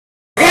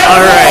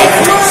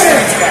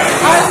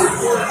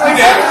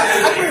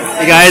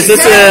Hey guys, this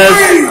is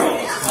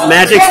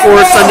Magic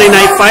Force Sunday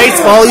Night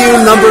Fights,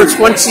 volume number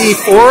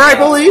 24, I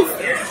believe.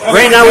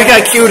 Right now we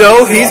got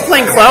Kudo. He's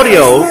playing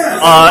Claudio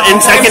in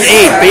Tekken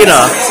 8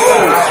 beta.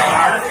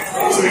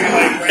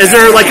 Is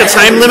there like a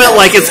time limit,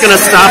 like it's going to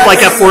stop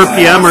like at 4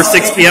 p.m. or 6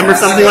 p.m. or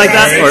something like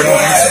that? Or?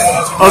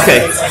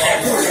 Okay.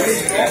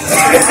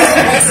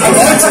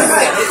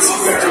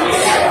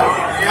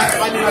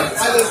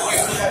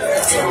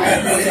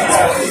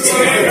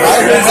 I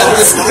heard that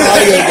this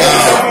Claudio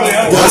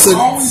guy does a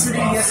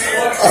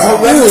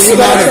horrendous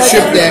amount of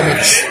chip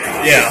damage.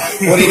 Yeah.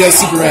 When he does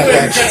Superman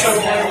punch.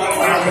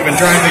 I've been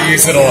trying to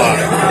use it a lot.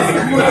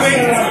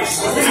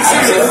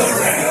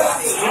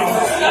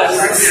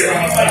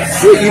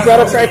 You brought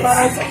a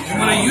tripod? You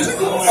want to use it?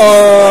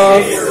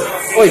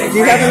 Wait, do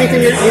you have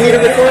anything you need to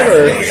record,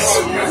 or? No.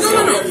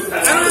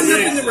 I don't have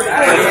nothing to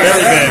record.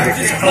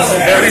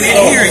 Very In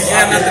here, you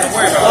have nothing to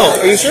worry about.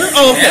 Oh, are you sure?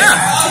 Oh, okay. Yeah.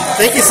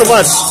 Thank you so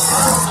much.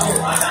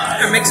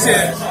 It makes it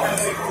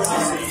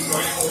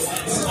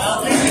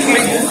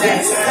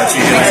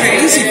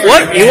easy.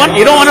 What? You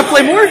don't want to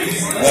play more?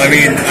 Well, I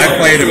mean, I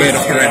played a bit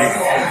already.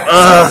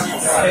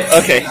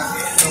 Okay.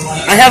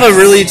 I have a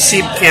really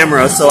cheap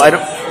camera, so I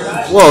don't...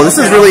 Whoa, this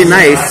is really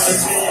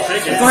nice.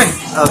 Go ahead.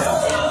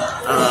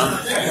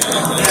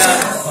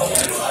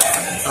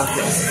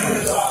 Okay.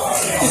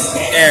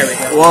 There we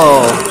go.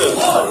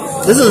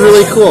 Whoa. This is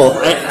really cool.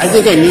 I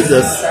think I need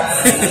this.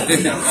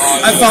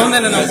 I found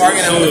it in a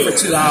bargain only for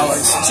 $2. $2?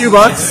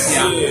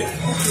 Yeah.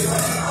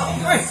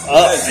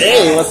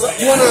 Hey, what's up?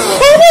 You wanna?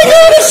 Oh my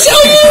god, I'll show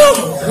you!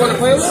 You wanna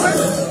play a little bit?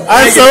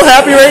 I'm so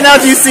happy right now.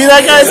 Do you see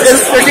that, guys?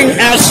 It's freaking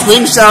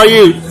Ashling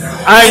Xiaoyu.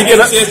 I didn't get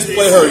a chance to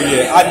play her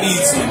yet. I need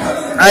to.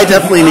 I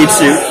definitely need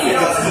to.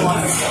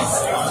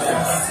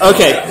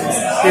 Okay,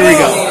 here we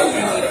go.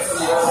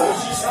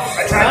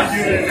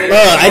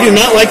 I do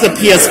not like the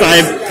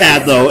PS5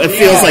 pad, though. It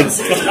feels like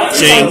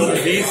jank.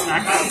 Let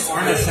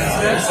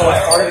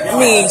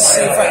me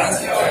see if I can.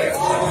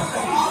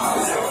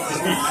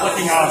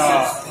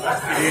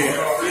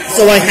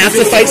 So I have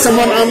to fight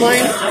someone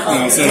online?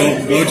 No, so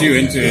it'll load you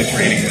into a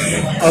training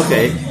mode,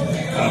 Okay.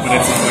 but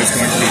it's always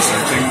going to be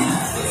searching.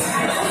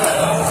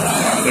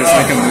 There's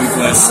like a move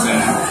list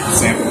and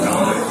sample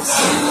combos.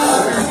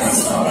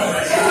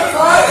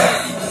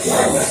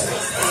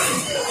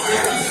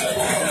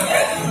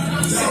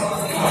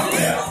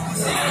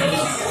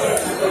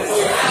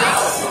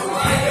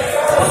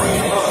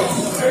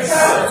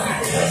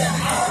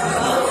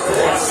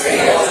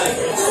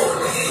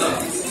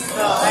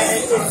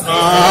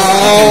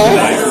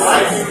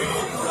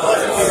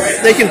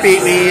 They can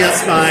beat me,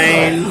 that's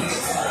fine.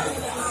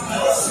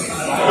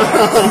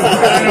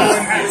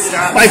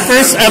 My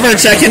first ever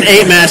Tekken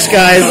 8 match,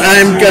 guys.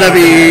 I'm gonna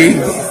be...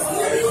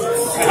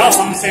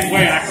 I'm the same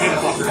way.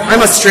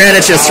 I'm a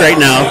strategist right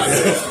now.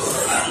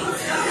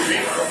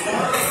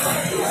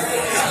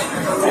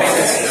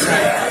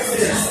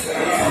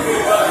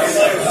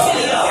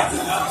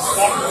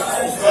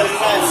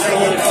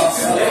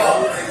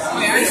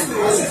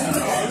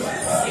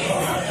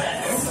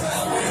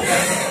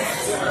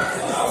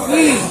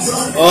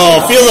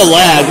 Oh, feel the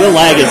lag. The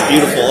lag is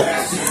beautiful.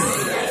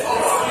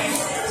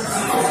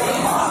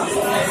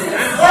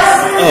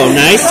 Oh,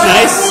 nice,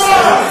 nice.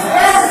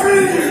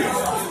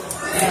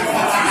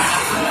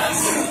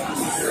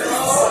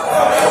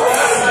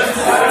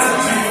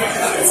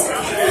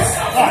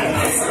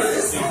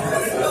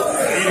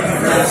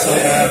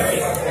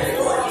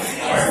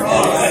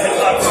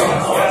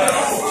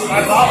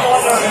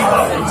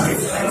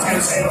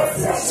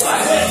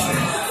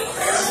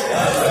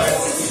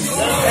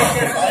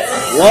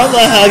 What the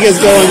heck is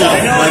going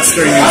on? My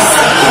stream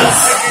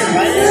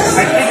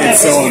is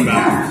so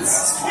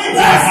unbalanced.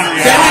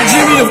 Damn it,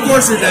 Jimmy, of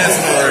course you're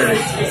dancing already.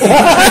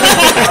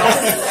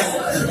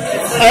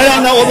 I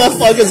don't know what the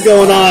fuck is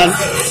going on.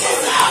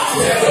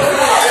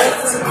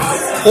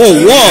 Oh,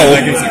 whoa!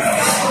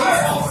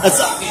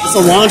 It's a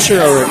launcher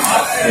already.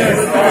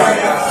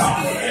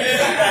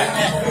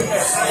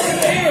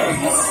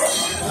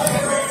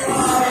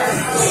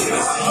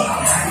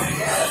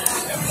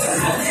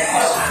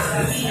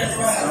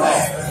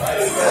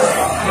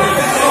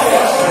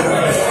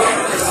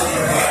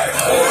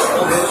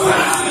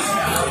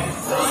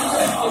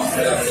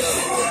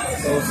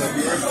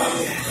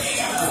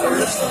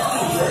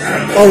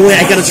 Oh wait,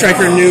 I gotta track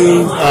her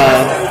new,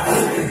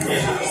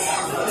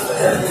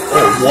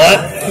 what?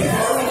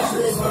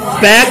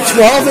 Back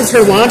 12 is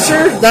her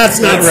launcher? That's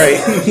not right.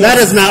 That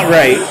is not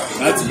right.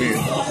 That's weird.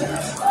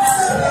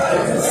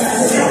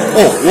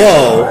 Oh,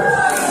 whoa.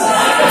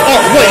 Oh,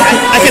 wait,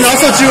 I can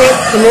also do it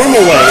the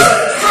normal way.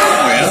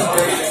 Oh, yeah?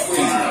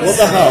 What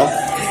the hell?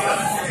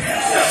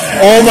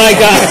 Oh my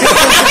god.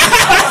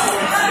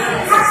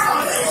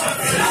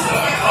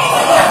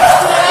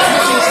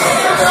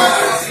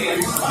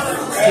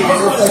 It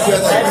looked like you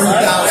had like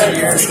 3,000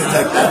 years to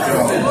detect that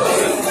drone.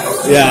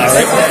 Yeah,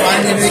 right. We're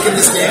finally making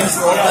this game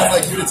for old men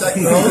like you to detect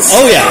pros.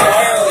 Oh yeah.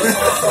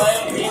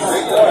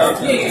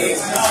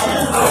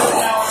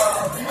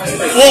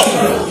 Well,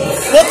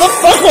 what the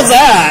fuck was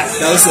that?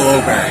 That was the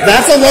low parry.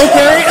 That's a low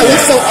parry? It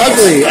looks so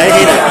ugly. I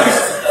hate it.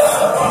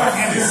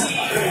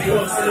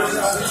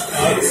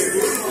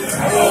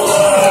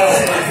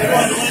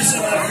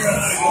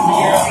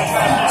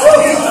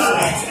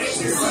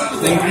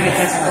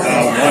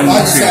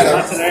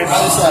 I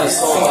just had a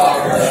slow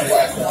out.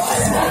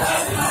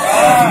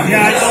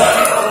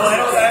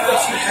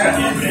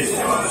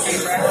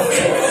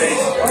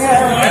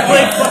 I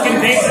played fucking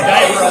Dave the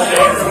Diver all day.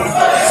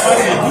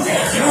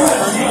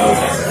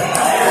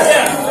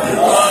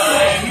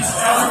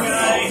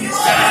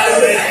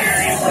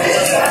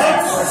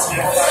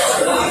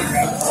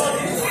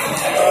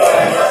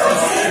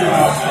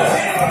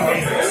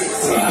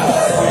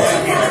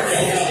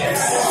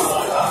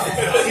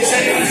 He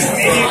said it was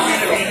maybe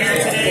going to be here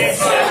today,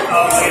 but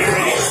later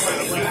for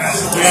the Blink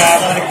Festival.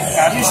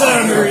 Yeah, you said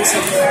I'm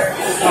recently there.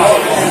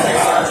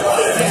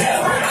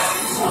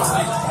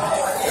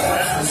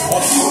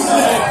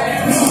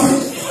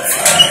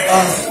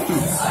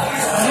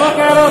 Look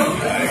at him.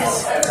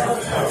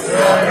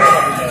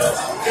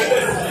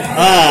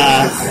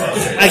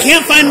 I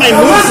can't find my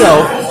moves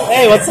though.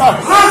 Hey, what's up?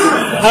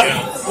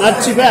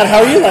 Not too bad. How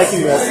are you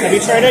liking this? Have you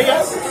tried it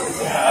yet?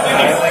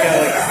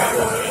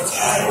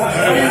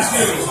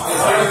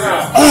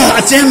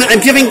 Damn it! I'm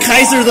giving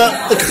Kaiser the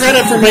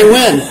credit for my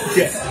win.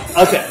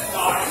 Okay.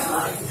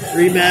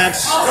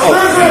 Rematch.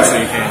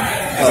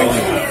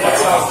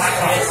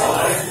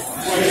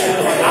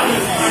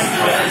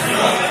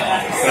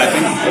 But I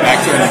think back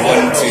turn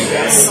 1, 2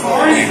 is.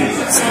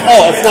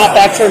 Oh, it's not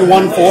back turn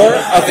 1, 4?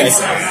 Okay.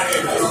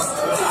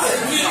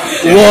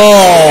 Yeah.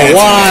 Whoa,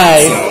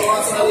 why?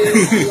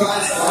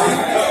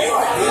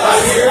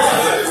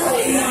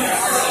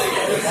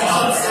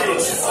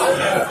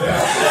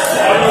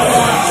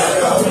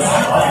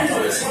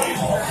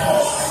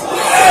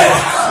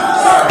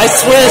 I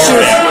swear she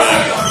was...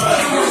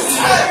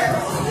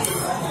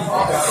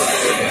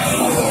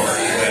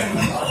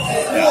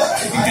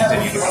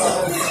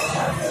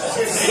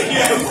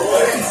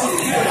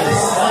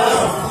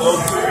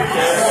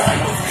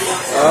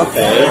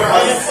 Okay.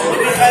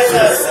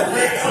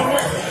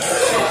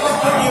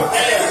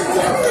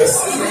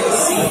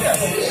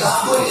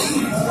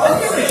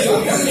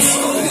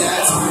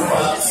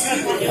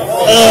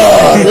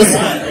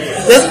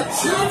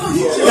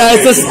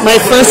 Guys, my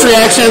first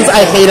reactions,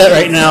 I hate it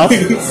right now.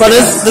 But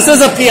this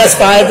is a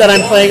PS5 that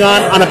I'm playing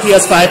on a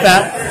PS5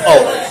 pad.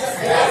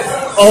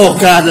 Oh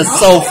god, that's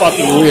so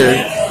fucking weird.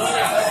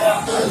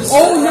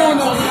 Oh, no.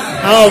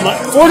 Oh my,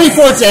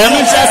 44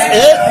 damage, that's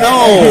it? No.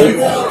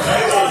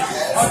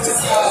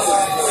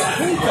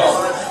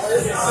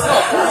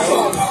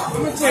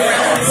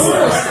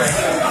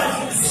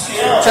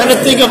 Trying to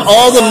think of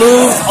all the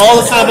moves, all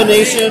the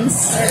combinations.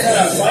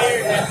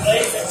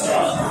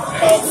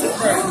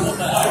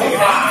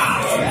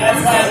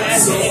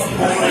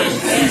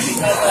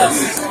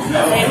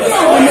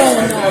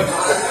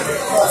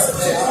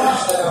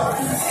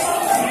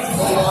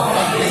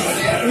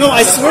 No,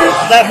 I swear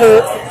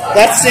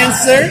that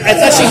stance there, I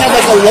thought she had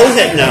like a low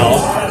hit now.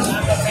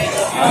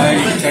 I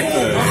checked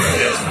the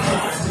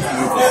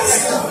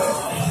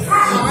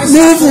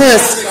Move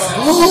list!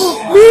 Oh,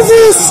 move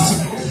list!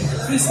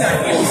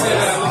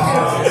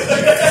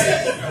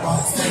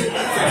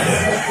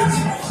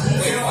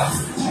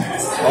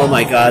 Oh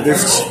my god,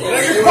 there's...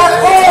 What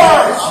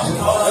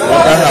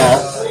the hell?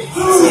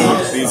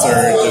 So these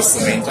are just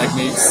the main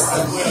techniques.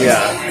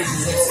 Yeah.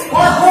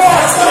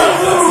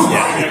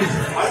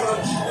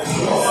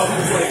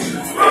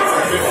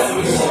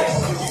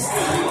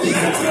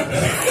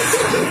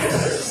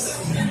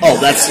 Oh,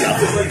 that's okay.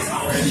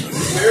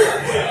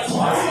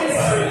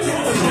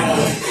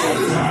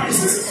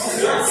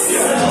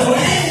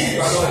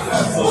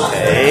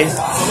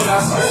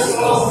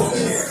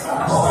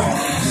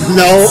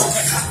 No.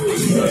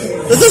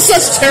 This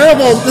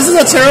is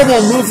a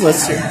terrible move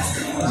list here.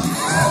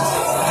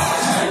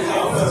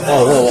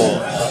 Oh, whoa.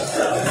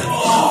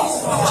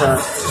 Turn.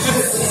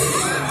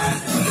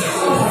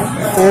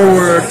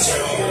 Forward.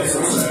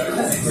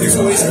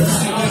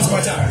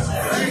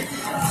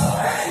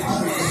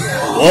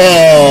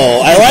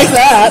 Whoa, I like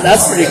that.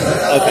 That's pretty cool.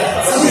 Okay.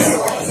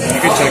 You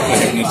can check the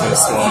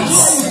hypnotist ones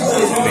the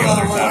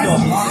other time.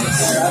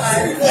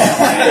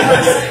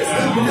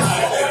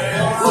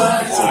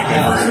 So like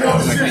I've heard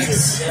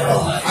techniques.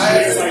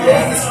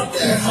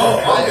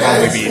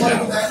 Probably be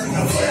down.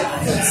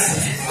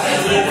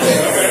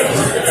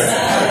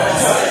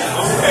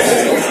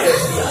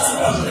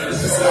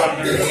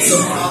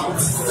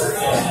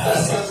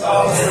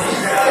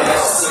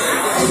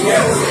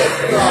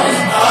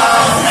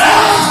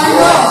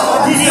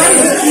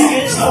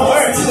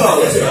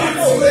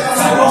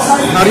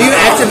 How do you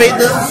activate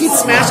the heat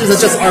smash? Is it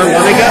just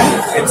R1 again?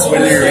 It's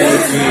when you're in the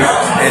heat.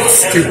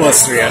 It's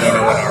 2+3. I don't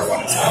know what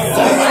R1 is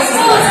called.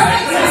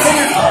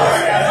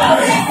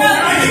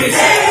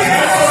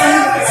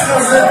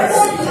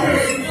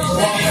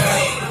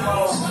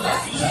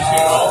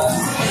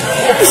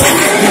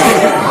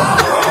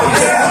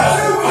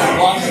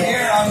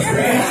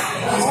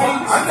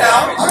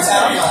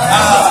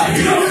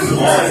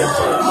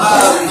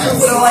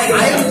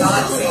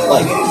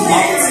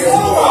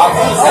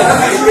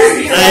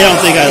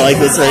 like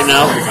this right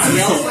now.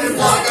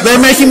 They're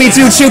making me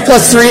do 2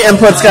 + 3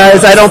 inputs,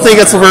 guys. I don't think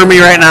it's for me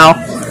right now.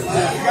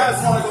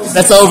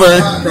 That's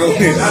over.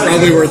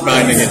 Probably worth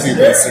binding a 2 +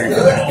 3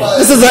 for that.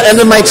 This is the end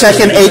of my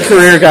Tekken 8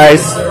 career,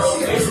 guys.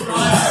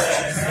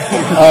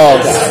 Oh,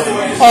 God.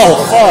 Oh,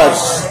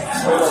 fudge.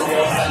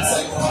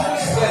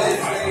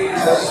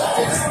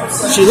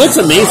 She looks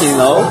amazing,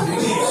 though.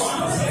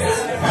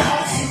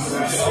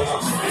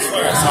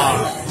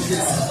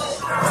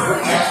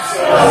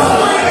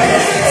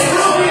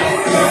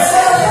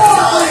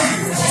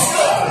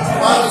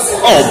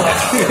 Oh, my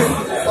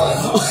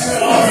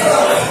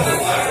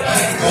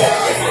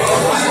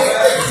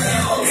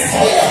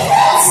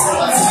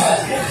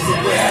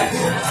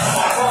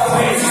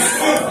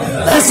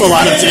That's a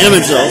lot of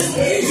damage, though.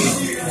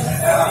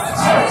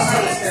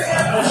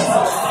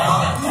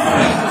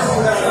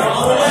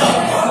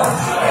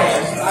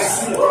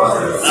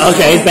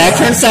 Okay, back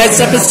turn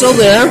sidestep is still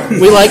there.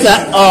 We like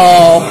that.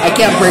 Oh, I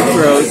can't break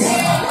throws.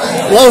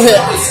 Low hit.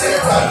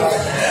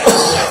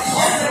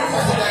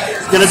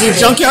 Gonna do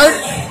junkyard?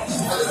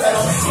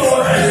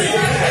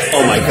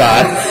 Oh my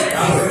god.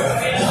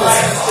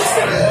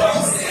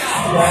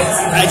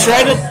 I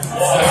tried it.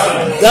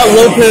 That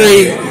low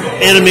parry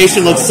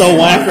animation looks so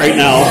whack right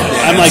now.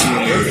 I'm like,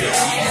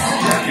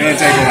 Gonna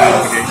take a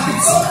while to get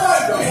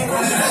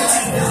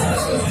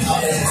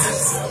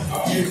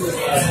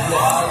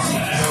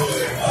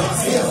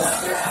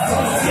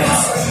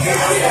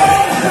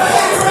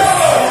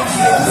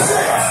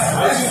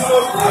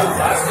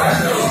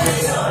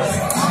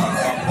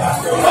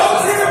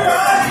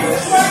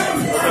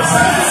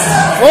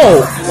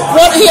oh,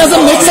 what? He has a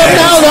mix-up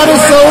now? That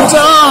is so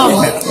dumb.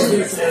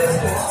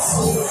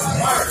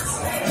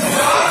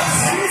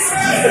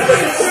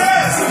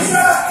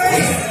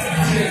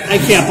 I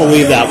can't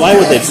believe that. Why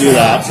would they do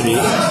that to me?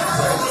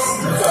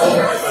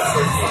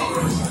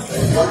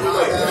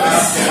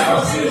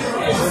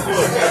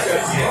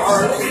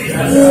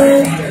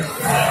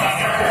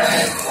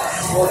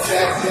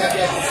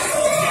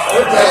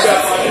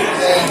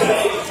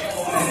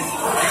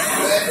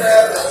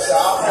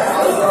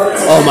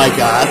 Oh my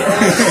god.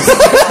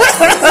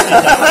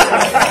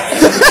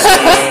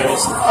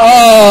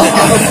 Oh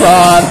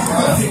god.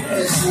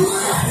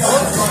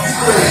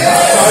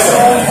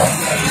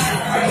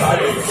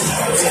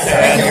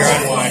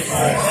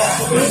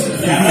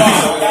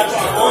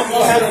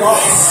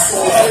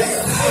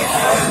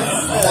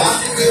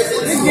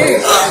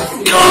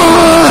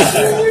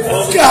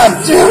 God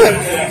damn it.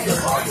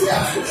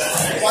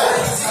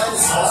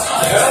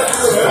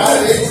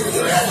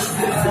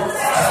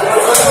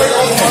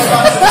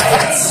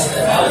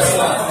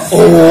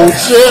 Oh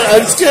shit,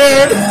 I'm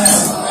scared.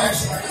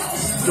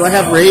 Do I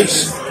have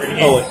rage?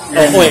 Oh wait.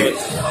 Oh wait.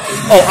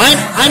 Oh,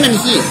 I'm in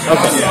heat.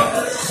 Okay.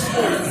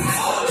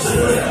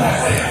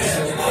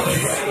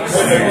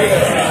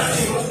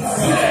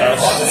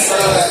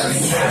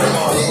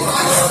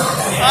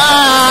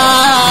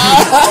 Ah!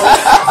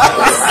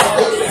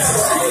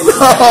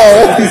 No.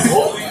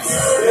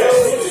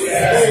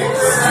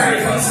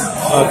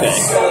 Okay.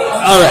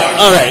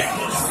 All right.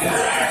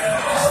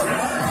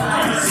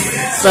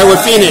 Start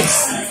with Phoenix.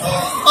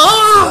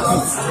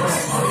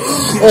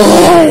 Oh,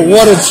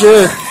 what a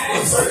jerk.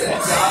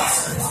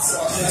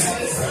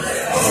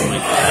 Oh my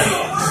god.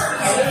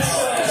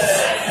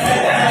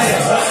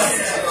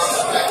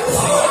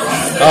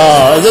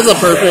 Oh, is this a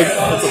perfect?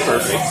 That's a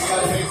perfect.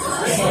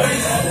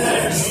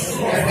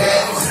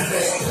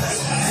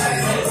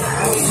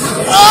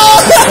 Oh!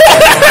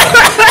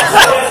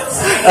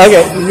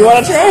 Okay, you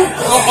want to try?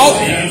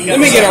 Let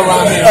me get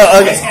around here. Oh,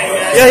 okay.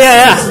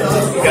 Yeah.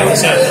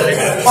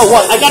 Oh,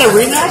 what? I got a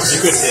rematch?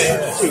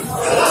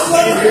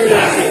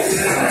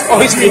 Oh,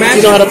 he's Do you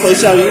rematching? know how to play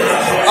Xiao Yu?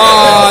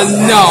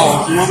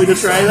 No. You want me to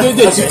try that? Dude,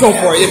 just go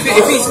for it. If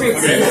he's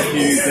rematching.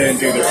 You didn't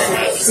do the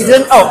rematch. He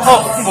didn't?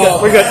 Oh,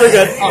 we're good. We're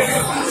good.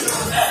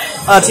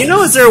 Do you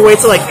know, is there a way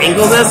to, like,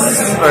 angle this?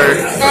 Or...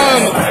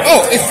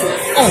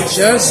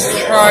 Just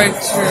try to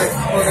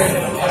put it...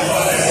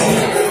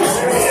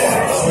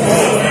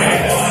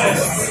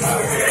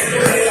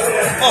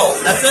 Oh,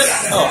 that's it?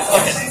 Oh,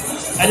 okay.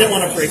 I didn't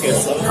want to break it,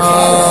 so...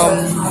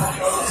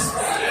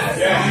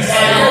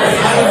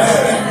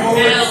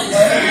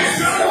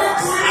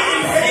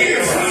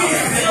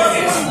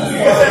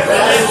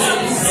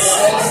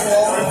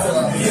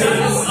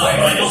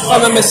 If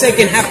I'm not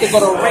mistaken, have to go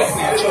to right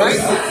match, right?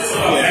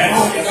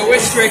 No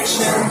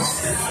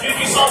restrictions.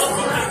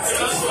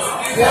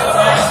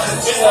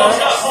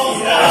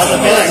 How's it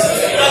feeling?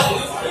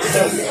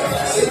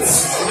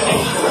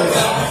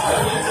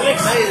 I'm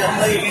excited to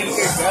play against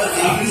your brother.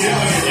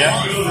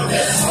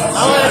 I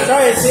want to try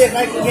to see if I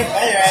can get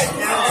better at it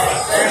now.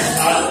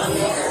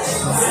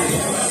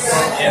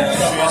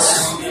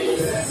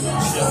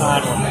 She's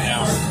hard one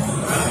now.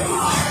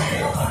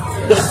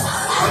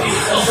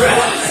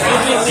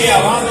 Previously, a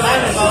long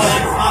time ago, I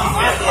fought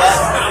Mafia.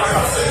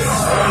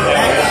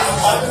 Back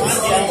in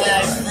Mafia, when I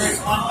first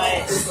won my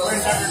first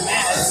ever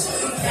match.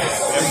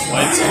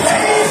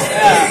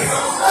 Yeah.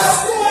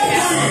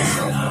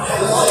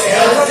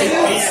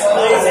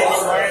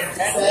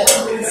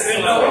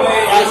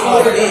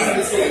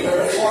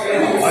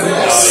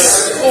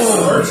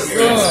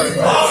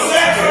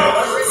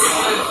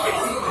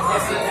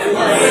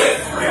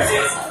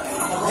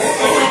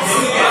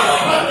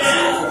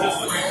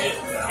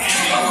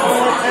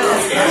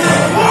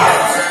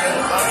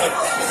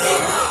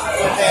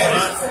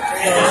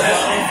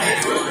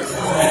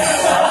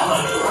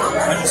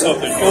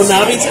 No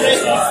Navi today?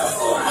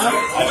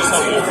 I just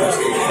hope it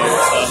works.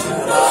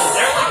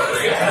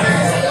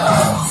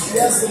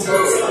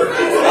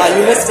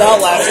 You missed out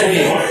last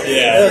week.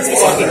 Yeah. It was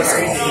fucking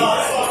crazy.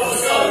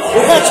 We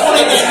had 29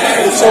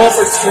 people show up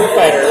for Street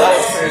Fighter. That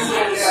was crazy.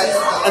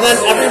 And then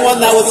everyone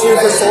that was here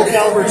for Soul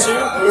Calibur 2,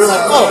 we were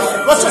like,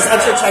 oh, let's just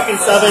enter Tekken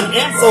 7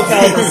 and Soul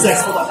Calibur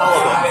 6 for the hell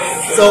of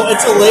it. So it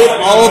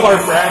delayed all of our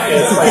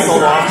brackets by so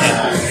long.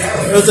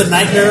 It was a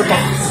nightmare,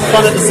 but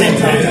fun at the same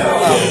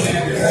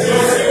time.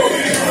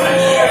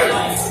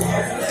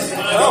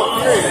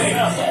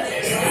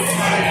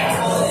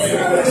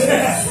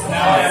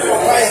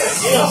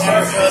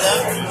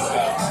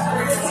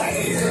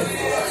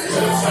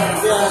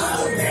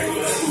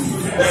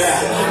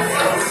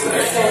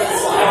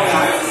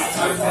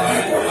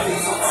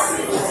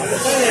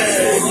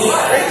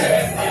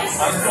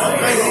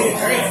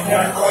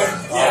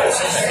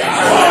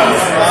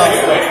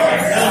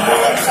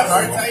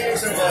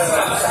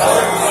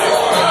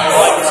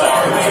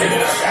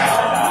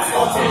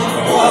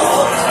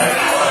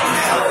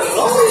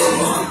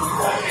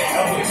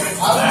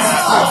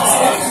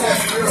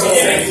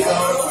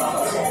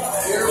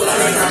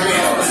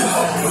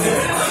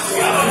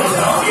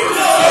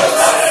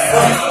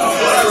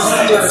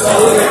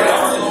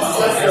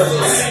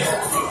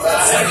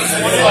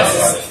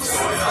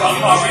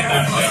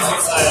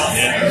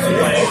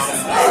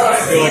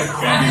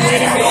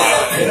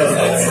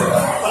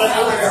 I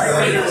feel like I'm going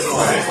to be waiting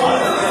a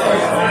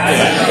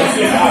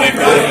while. They've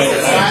got to build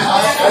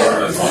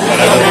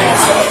whatever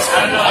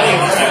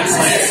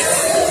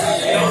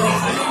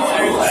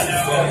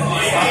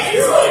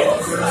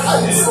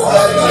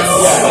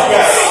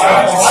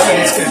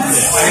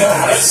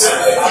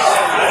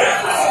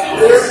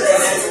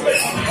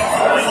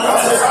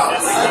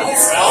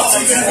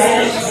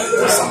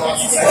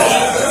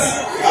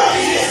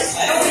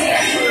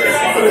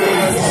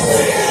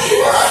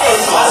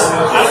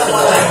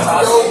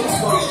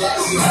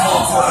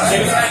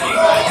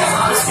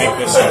just make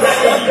this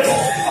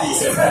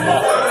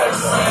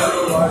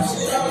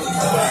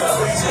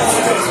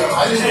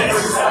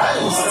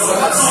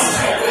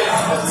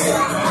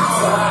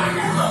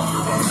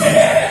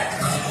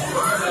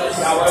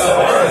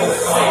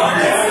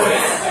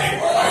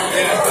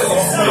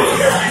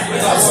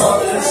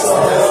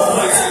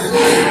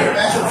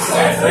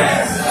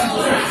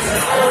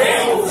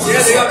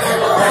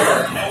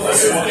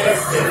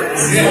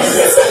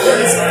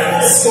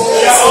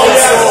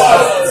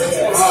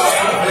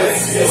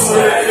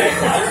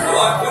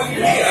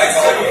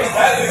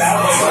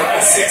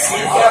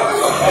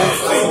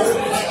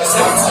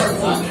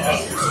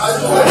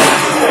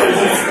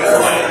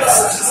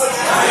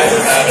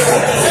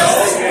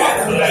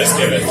just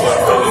give it to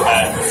really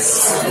bad.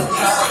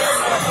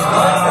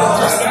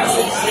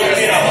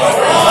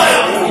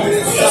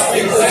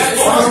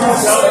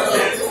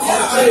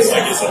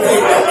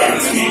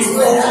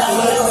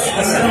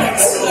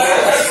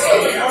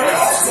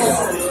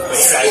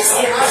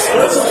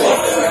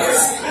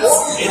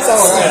 It's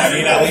alright. I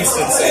mean, at least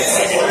it's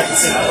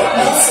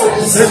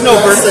There's no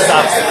versus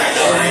option.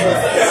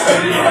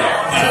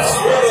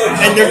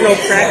 And there's no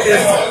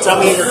practice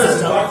dummy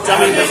versus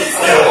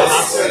playable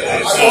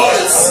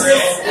option.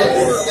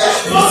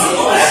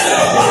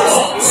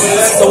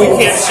 So we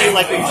can't shoot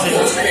like we did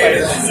in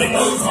Street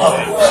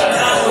Fighter.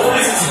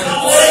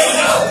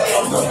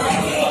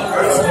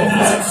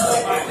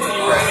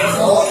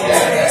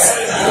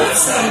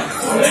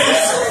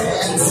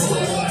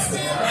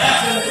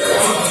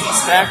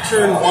 Stack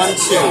turn 1-2.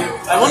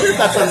 I wonder if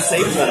that's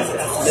unsafe then.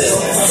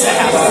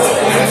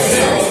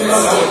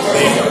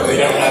 they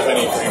don't have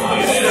any frame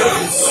data.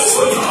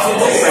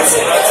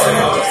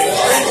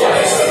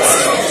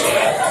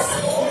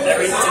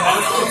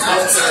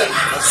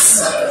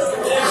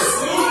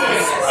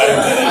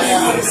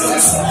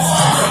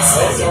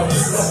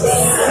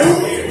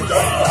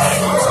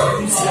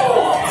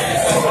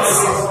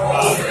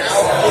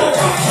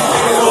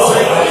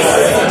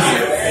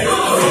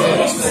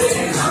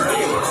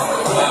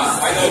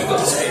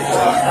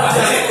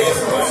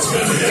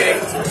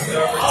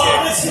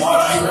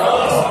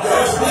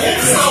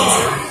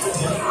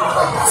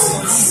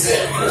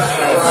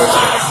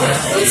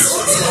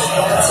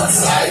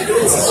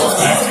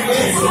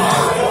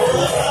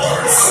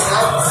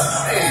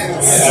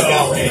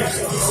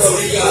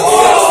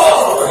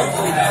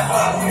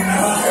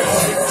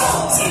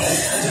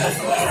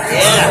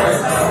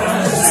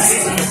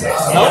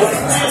 No?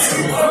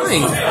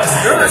 Fine.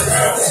 Sure.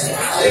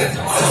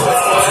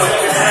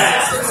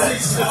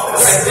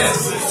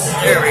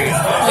 There we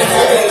go.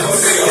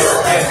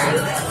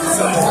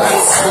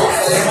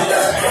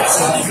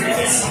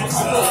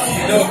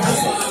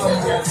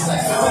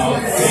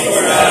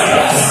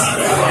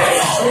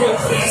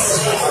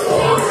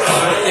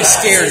 They're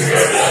scared.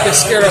 They're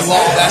scared of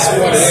law. That's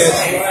what it is.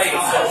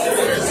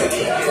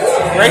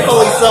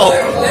 Rightfully so.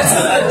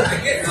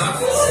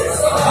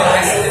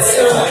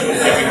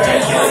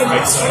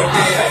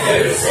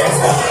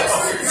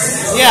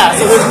 Yeah,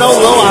 so there's no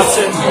low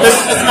option.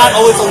 It's not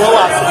always a low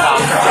option.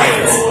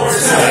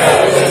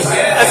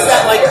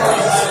 Except like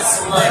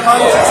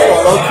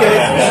Okay,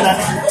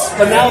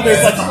 but now there's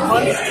like a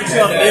punch to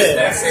jump in.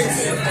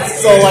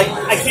 So like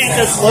I can't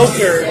just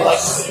loker. Like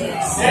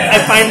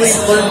I finally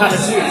learned how to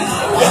do it.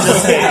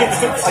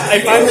 Like I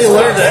finally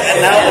learned it,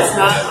 and now it's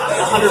not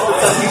 100%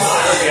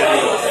 useful again.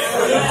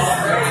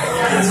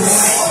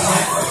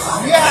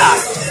 Yeah,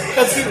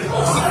 because he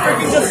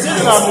freaking just did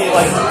it on me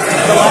like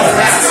the last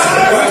match.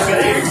 I was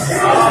ready.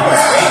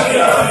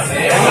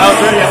 I'm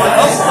like,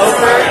 oh,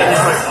 loker, and he's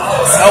like,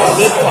 oh,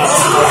 this punch.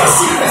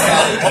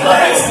 What the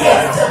heck?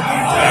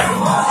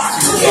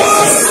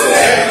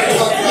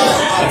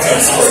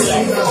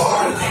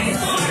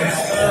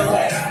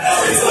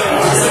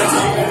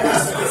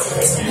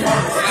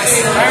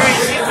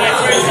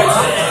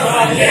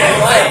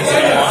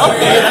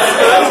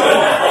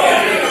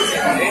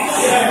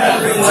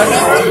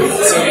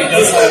 So he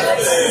does have.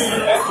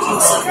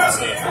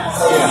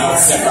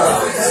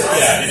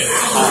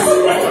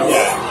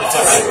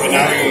 But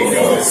now he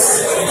goes.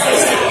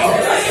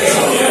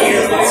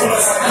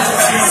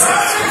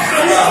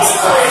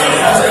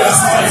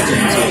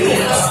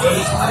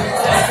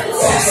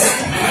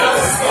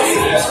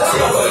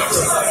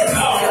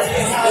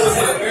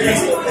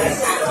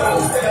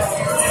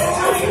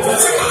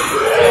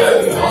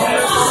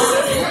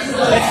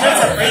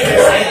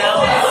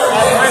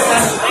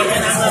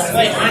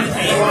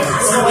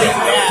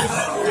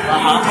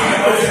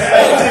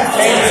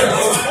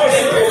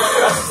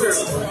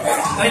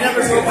 I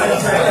never go by the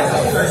track.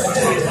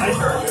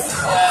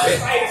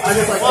 I'm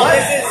just like, what?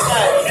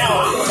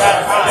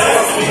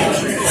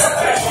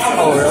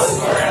 Oh, really?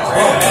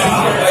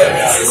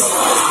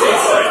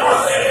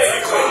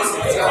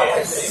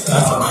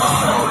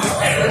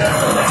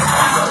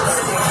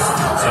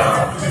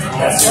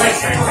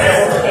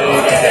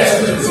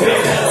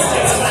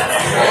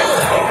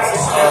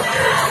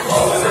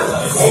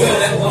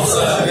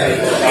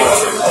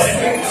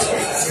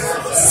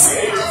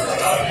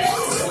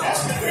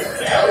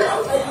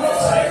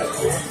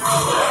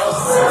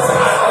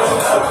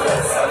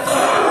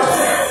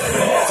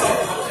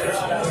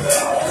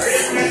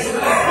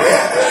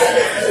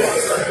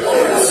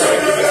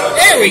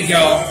 There we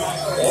go.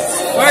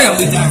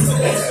 Finally done.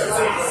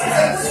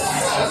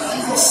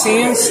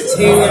 Sam's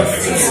Taylor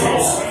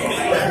Fans.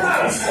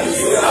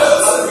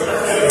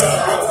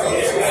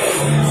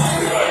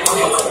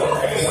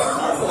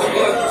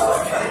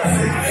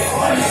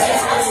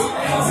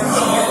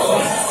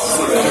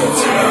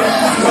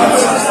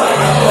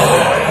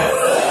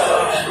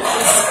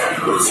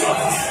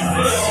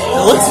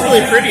 It looks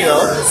really pretty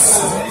though.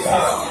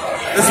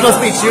 This must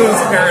be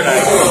June's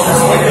paradise.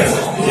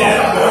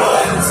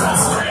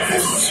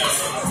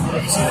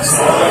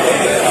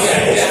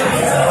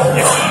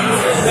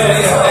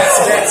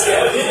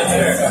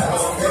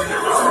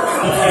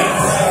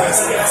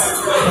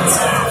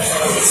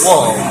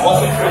 Whoa,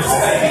 what?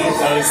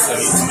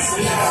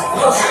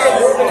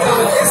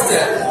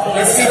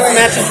 This season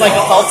match is like a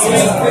health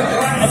swing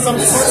of some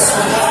sort.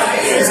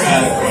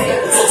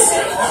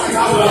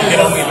 You can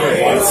only do it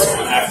once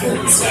after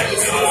he's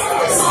activated.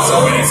 So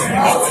many things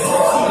happen.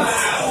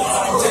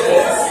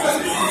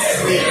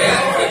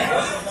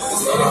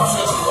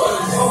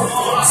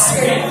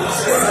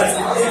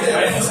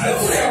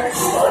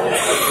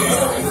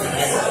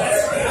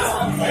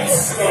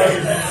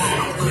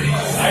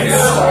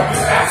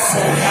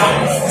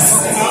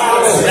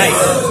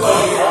 Nice.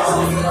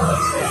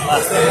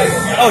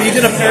 Oh, you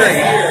did a parry.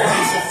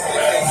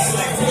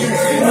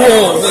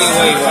 Whoa,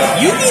 wait.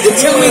 You need to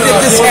tell me that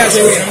this has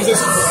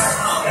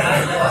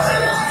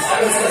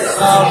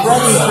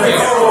Running break.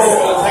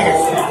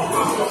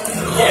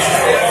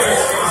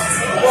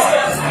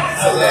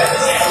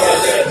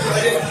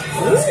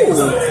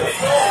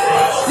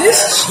 This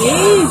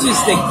changes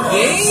the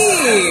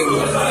game.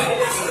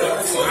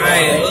 I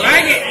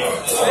like it.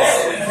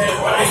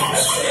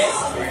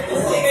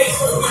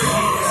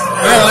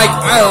 I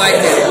like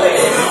it.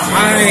 I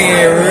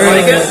really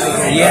like it.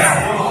 Yeah.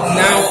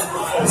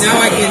 Now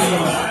I can.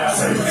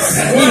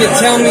 You need to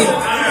tell me.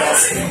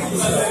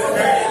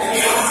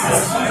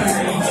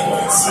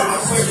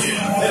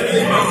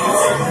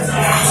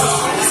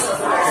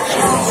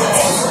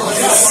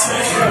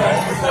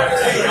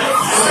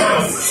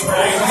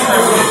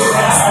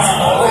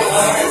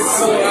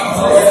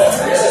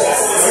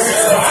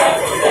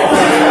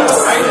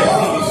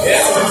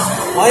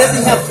 Why does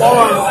he have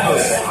forearm?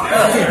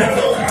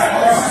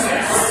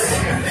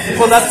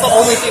 Well, that's the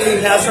only thing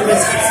he has from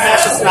his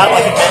smash. It's not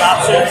like a good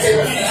option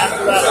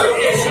after that.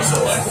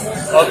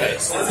 Okay.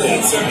 So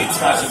he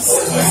smashes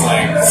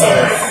like so.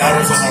 That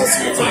was when I was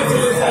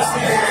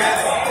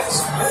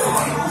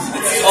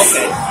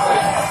Okay.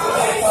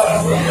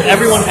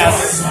 Everyone has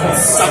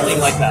something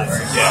like that.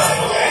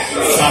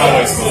 Yeah. It's not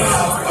always fun.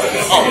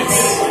 Oh,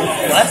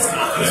 what?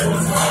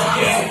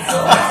 Yeah.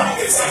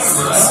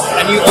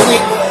 And you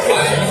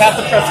have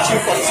to press 2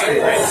 plus 3,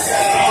 right?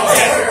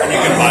 Yeah. And you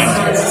can bind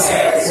to it.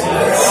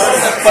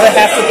 But it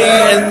has to be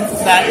in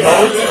that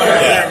mode.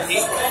 Yeah.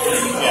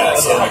 Yeah.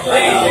 So like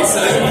right now.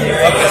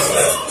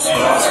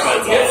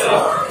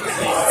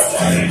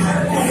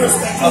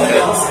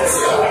 Okay.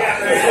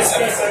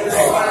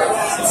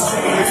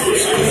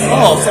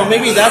 Oh, so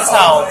maybe that's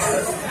how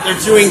they're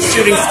doing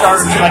Shooting Star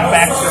to like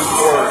Backstreet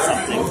 4 or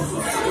something.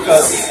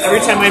 Because every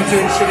time I'm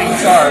doing Shooting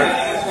Star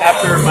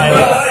after my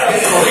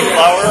Smoking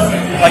Flower,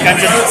 like I'm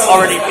just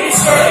already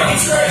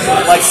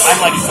like I'm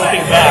like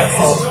slipping back.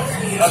 So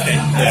okay.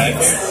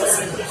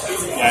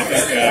 I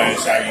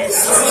think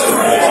Shaggy's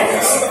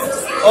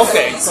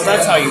Okay, so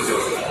that's how you do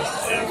it.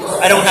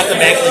 I don't have to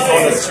manually go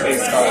into Shooting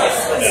Star.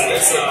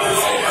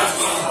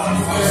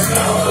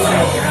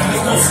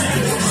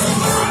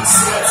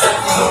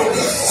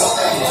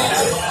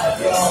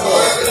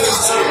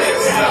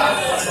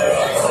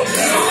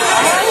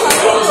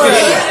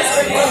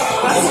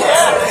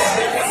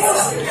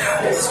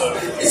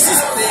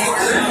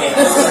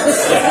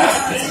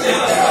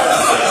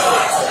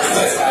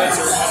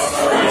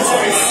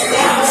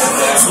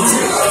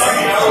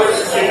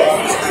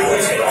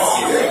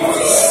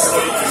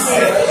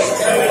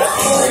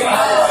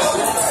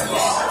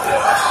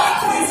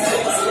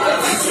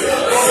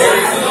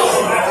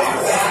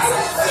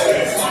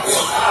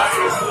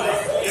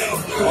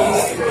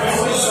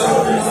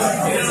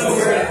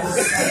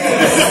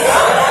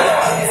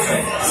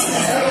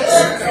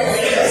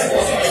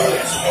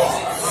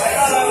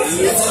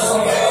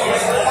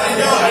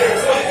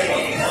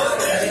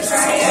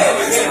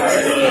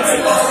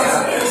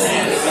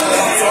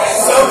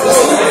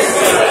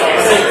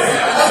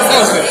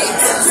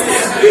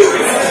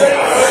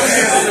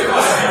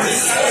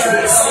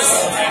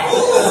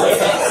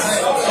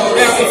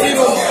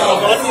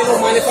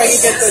 If I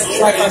can get the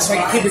tripod so I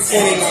can keep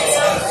recording.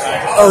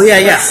 Oh, yeah.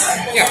 Yeah.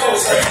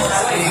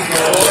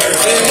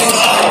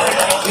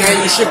 Now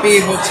you should be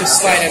able to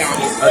slide it on.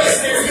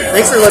 Okay.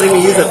 Thanks for letting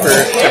me use it for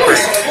effort.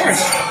 Of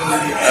course.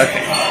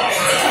 Okay.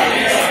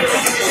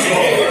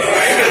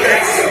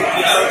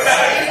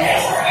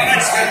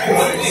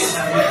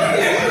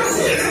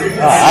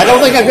 I don't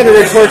think I'm going to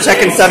record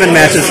Tekken 7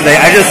 matches today.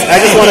 I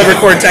just want to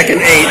record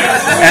Tekken 8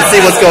 and see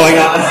what's going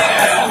on.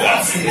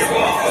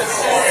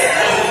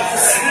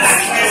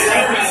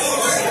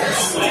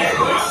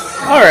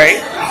 All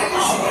right.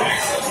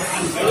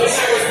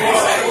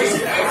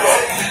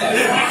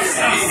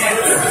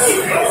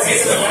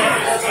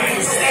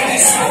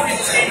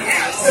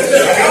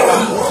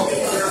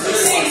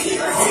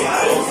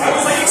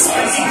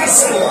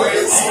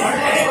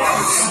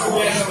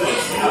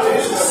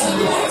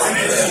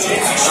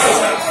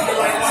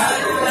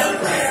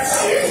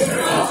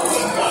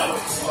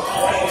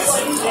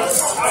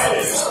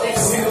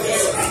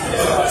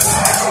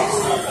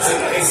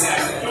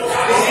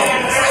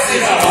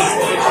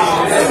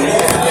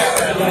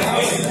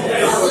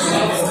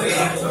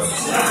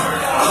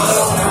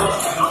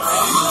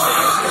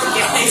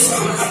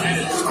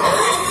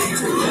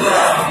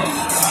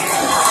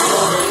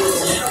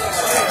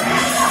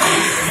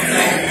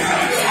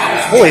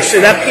 Holy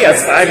shit, that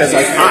PS5 is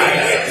like hot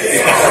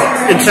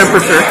in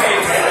temperature.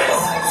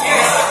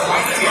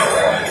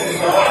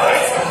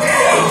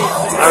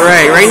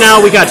 Alright, right now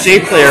we got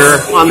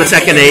J-Player on the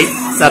Tekken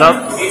 8 setup.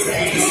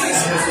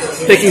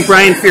 Picking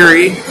Brian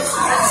Fury.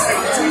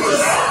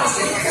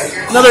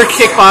 Another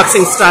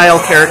kickboxing style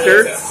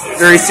character.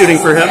 Very suiting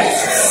for him.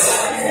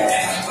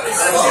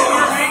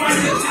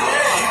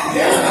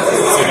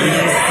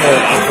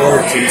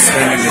 Forward 2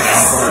 string and the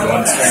down forward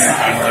 1 string are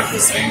kind of like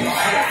the same.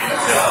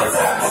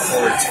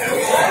 Forward 2.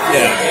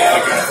 Yeah,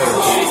 like a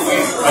forward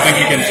 2. I think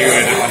you can do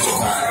it a bunch of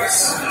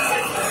times.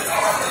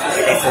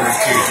 Like a forward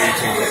 2, 3,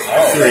 2,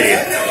 3.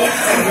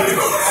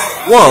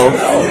 Whoa.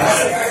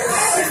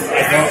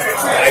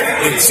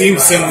 It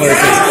seems similar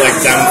to like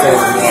down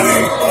forward 1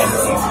 and 1.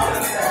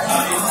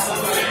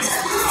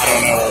 I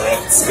don't know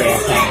what's going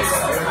on.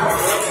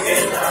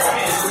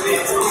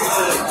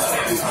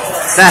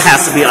 That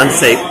has to be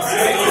unsafe.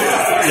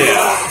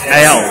 Yeah.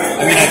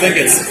 I mean, I think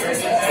it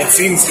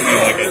seems to me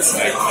like it's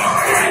like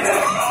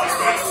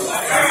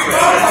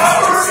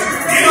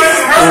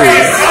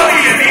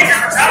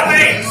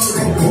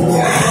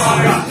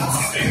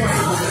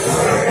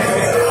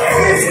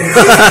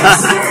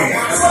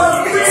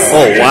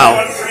oh, wow.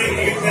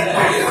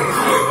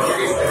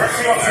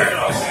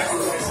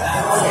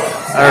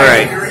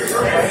 Alright.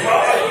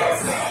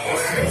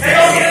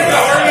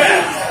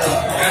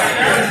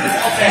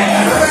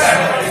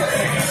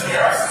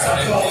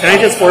 Can I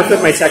just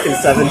forfeit my Tekken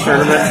 7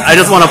 tournament? I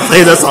just want to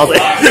play this all day.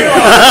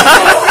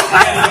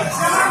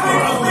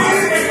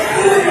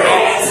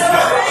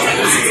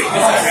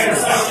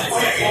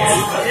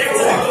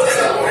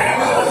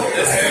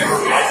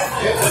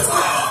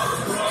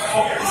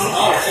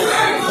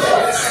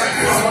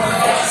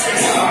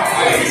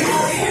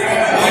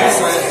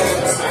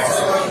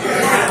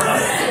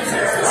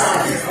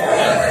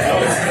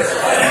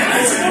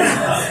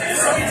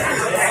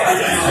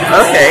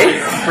 Okay,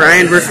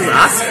 Brian versus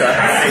Asuka.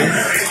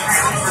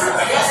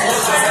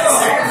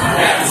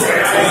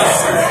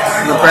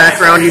 In the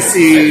background, you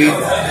see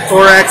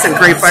Thorax and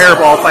Great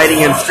Fireball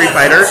fighting in Street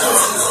Fighter.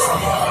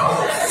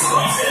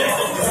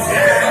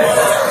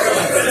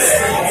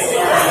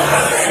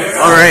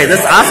 Alright,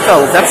 this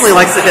Asuka definitely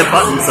likes to hit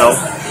buttons, though.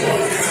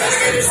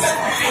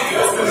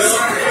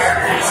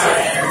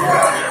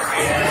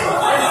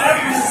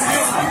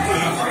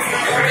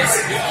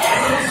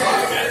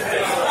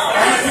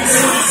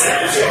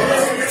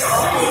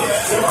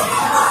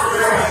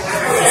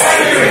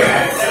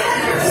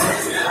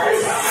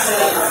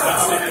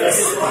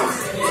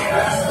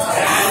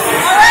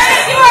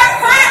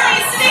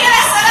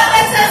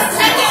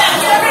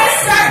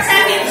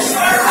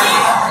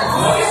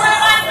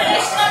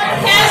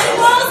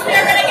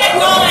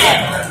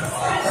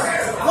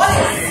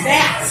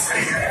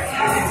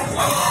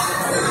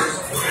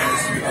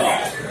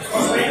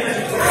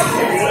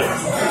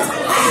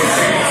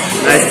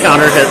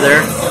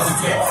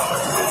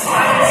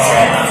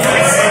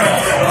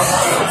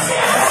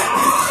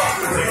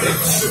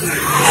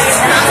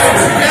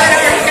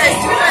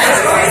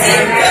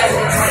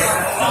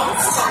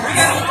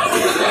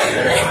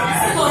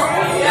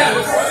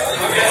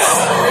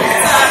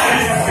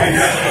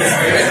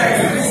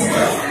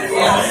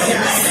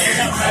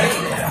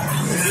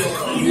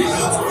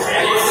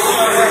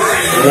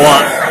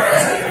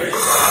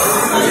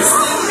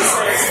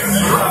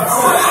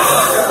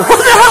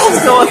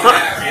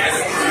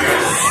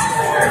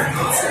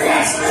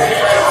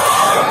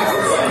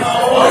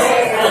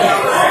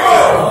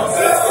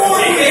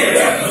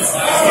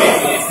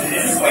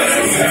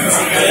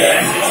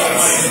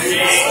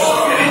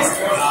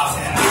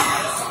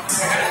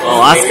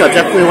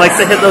 He likes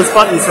to hit those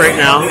buttons right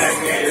now.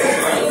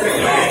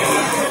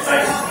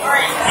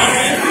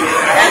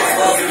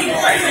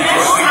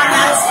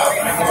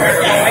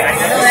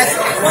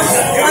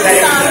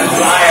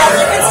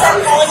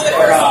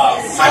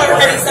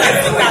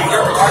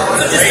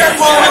 Just start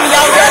calling him,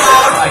 yell real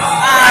loud.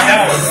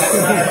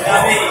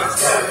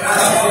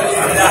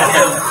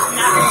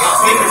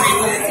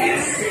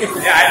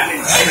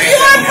 If you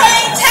are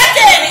playing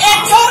Tekken,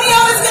 Antonio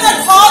is going to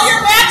call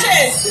your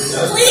matches.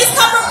 Please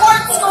come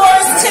report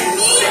scores to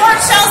me or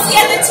Chelsea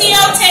at the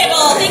TO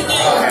table. Thank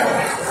you.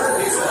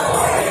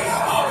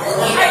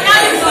 Alright, now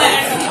you go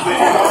ahead.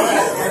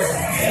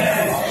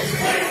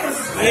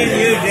 Thank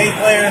you, day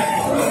player.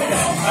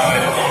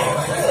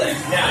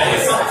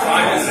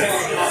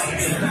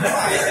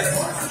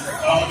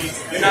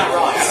 You're not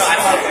wrong. I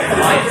thought it was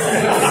right.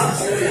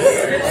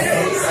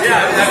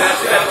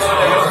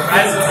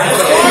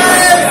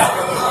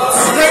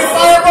 Great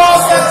fireball,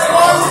 that's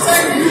one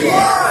second.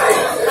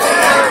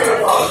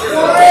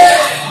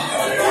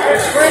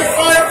 Great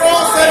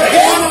fireball, set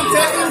one on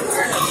Tekken.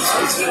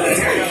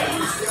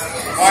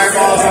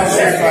 Fireballs on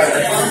Street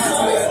Fighter.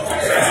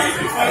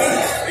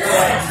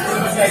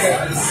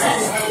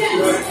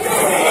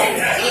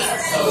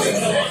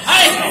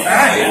 Hi,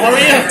 how are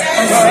you?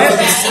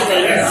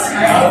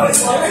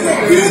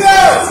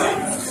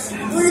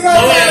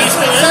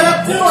 Set up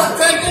two on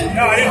Tekken.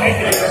 No, I didn't make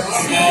it.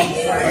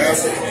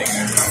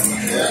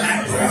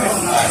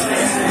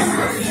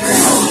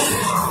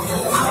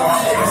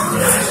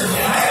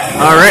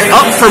 All right,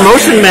 up for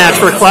motion match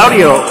for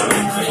Claudio.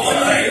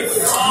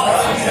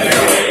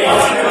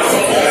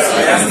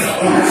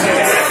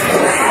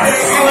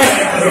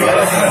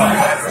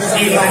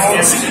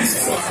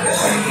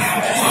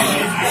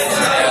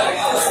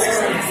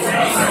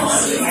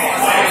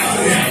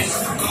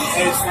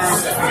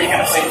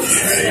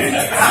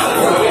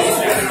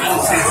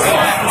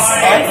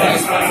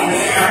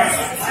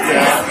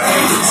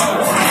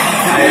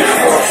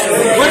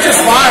 Which is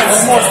fine,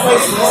 there's more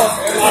space to roll.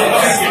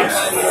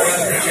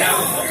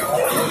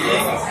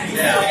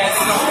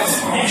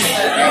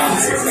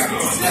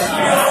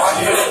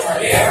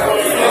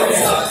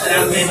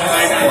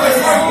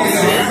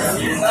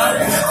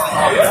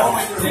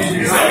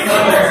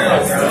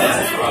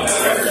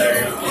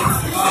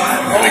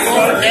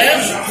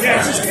 Yeah,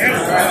 it's just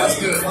camera. That's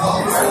good. This is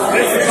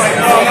like,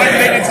 oh, I'm not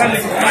taking time to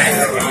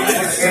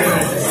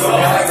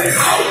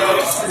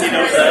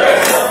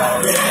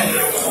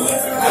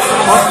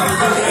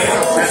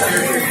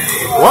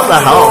What the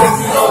hell?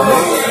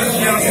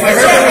 I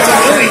heard there was a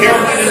movie here,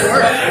 but it didn't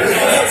work.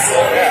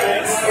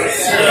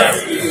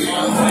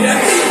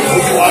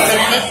 Did you watch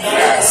any of it?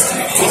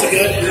 Was it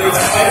good?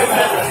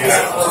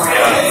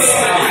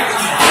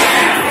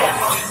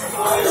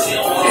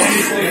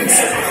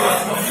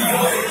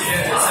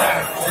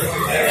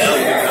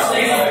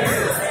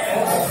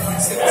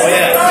 Oh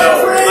yeah, so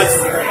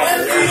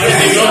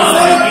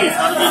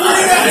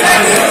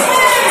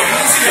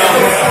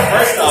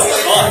first off, the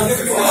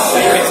boss.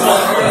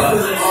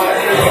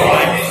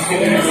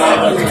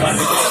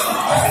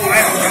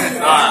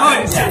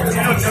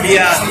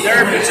 The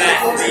third percent,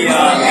 the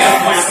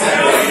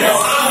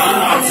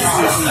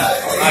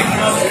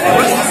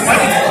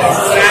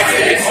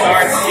actually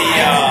starts the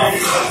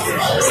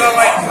It's not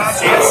like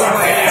chance. it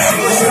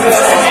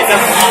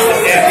doesn't often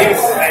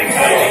it's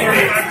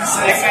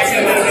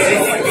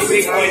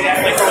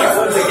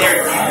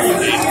guaranteed.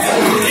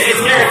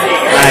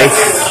 Nice.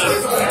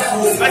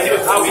 Especially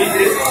with how easy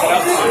it is to set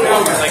up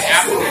numbers, like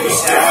after the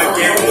week, I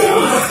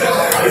guarantee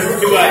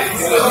do a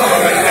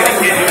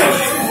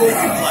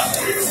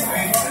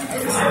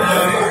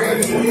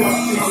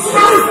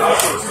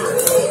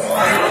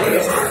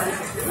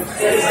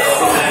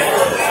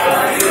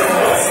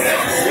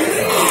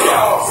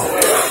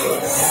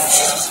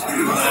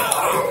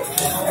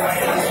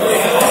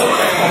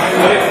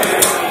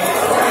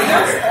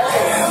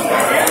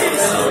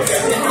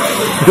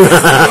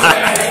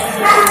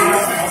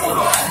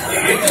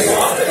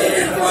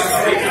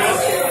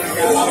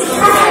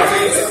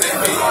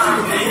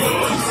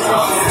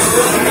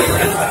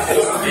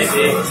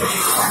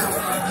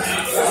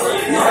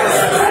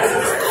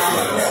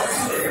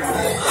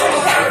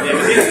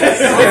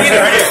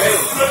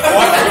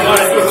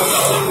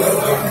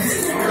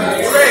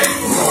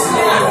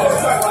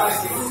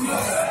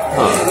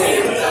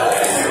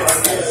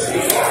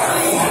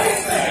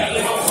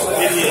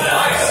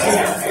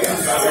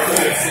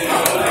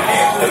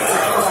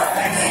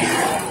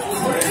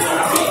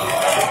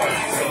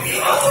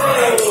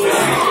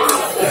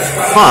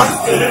Huh.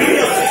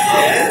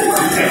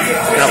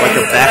 Got like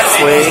a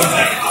backswing.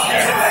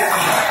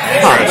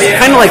 Huh.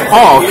 Kind of like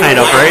Paul, kind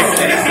of,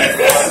 right?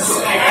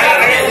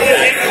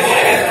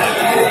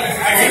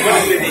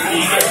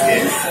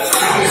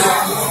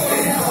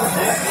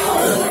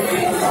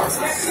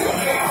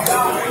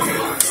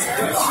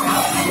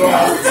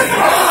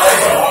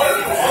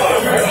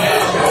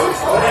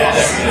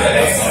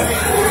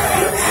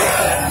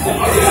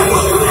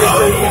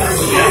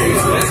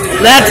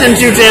 That didn't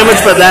do damage,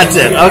 but that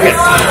did. Okay.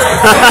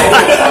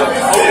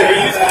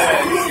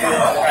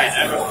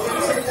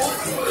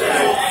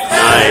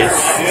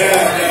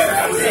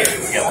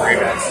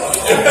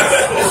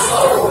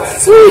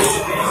 Sweet.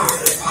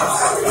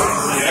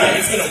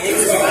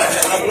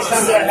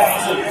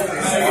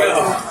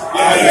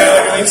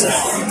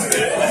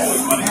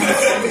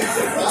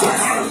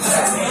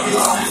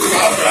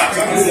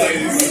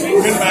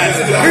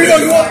 Here you go,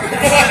 you want?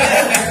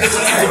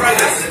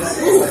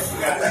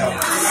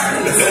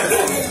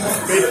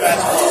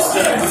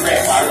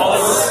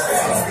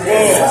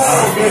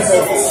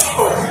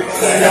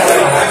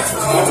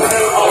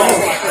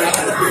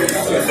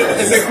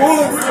 Is it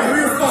cool?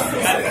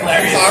 I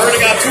already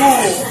got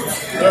tools.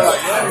 They're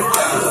like, no,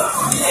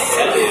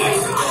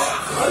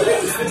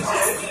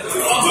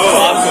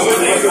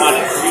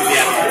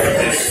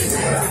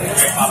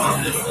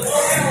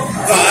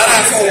 that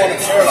asshole wanted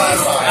to share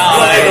last time.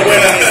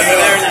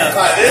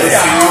 This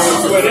guy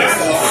always with it.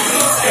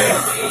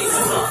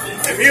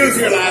 If he was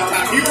here last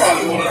time, he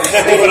probably would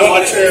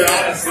have shared.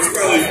 Honestly,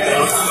 really.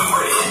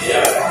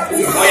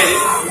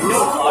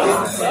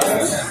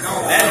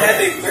 That has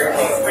a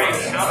 13-frame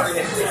counter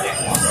hit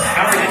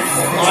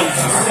on.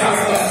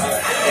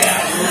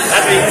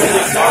 That's a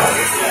good start.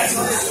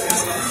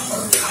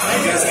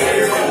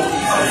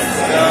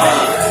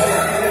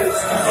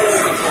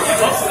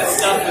 Most of the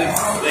stuff is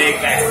laid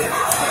back.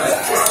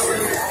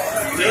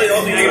 Really, the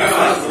only thing I can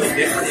find really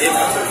different is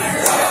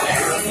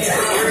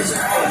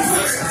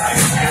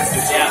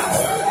yeah.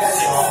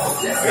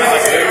 Yes, sir.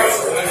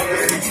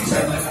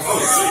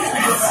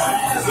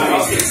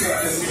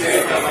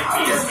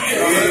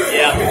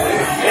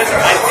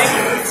 I think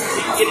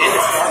you can get in the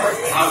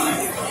Starburst.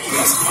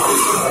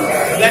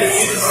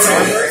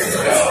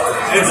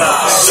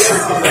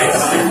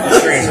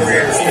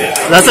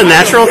 That's a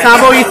natural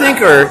combo, you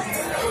think, or?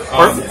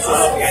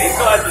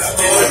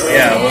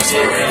 Yeah, it looks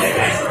like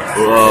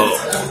Whoa.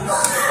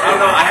 I don't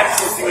know. I have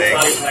to see what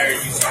other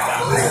players use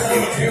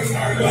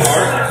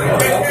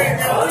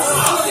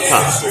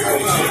Huh.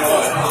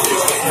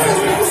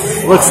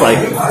 Looks like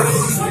it.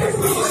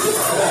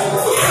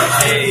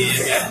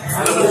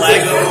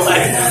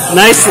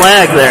 Nice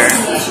lag there.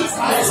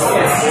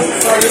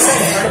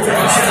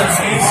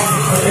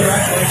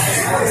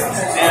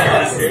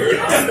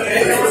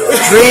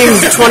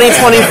 Dreams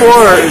 2024,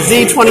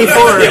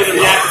 Z24.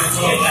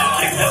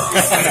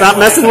 Stop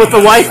messing with the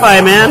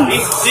Wi-Fi, man.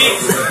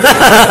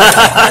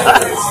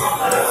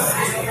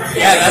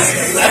 Yeah,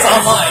 that's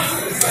online.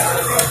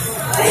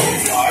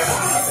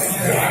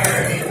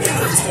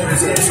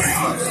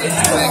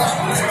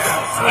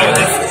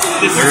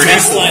 This is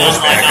Tesla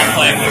online, not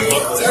playing my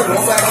book. Trying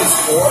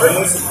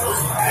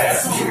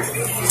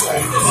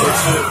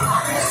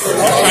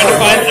to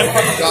find.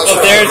 Oh,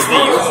 there's the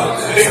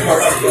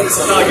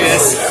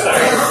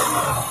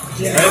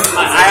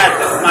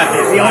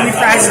The only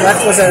prize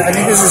left was I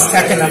think this is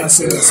Tekken, I'm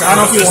assuming. So I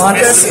don't know if you want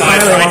this. I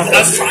really want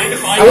this.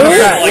 I want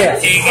that,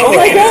 yeah. Oh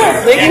my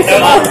god, thank you so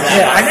much.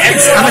 Yeah,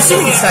 I'm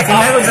assuming it's Tekken.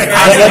 That looks like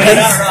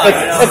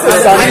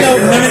I know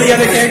none of the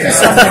other characters.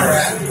 So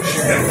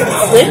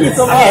thank you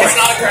so much. It's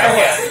not a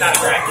crackhead. It's not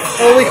a crackhead.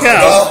 Holy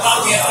cow.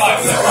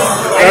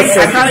 I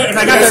thought if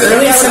I got the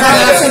earliest in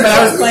that option, but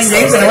I was playing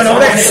games and I went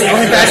over there and it's the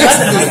only prize left.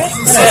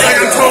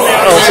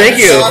 Oh, thank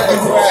you.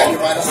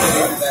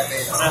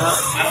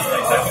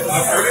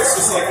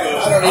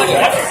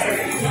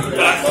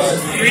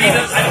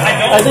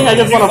 I think I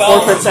just want to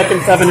forfeit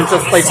Tekken 7 and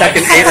just play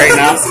Tekken 8 right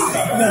now.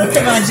 No,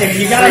 come on, Jimmy.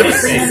 You gotta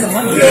bring in the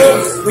money.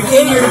 We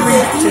came here to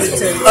bring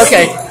to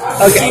Okay.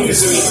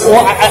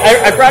 Well,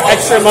 I brought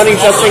extra money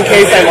just in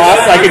case I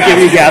lost, so I could give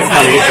you gas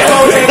money. So.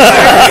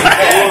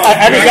 I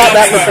already got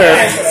that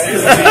prepared.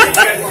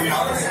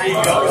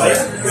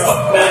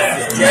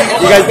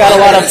 You guys got a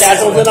lot of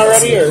casuals in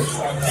already, or?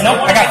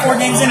 Nope, I got 4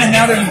 games in, and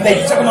now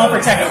they took them all for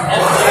Tekken.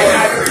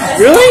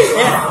 Really?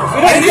 Yeah.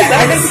 I think the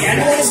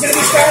end one is going to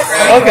be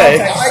started. Okay.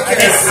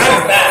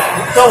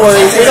 Don't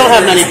worry, we don't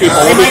have many people.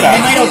 We'll be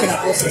They might fast. open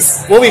up. We'll see.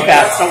 We'll be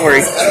fast. Don't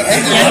worry. I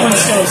think the end one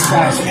still is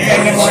trash. Maybe I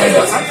can get more in,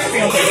 but I'm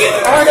feeling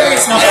good. I want to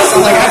get snuffles, so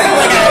like, I feel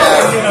like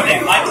I'm doing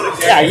okay.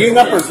 Yeah, you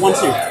numbers 1,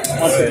 2, 1,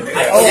 2,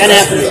 and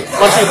Anthony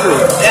 1, 2,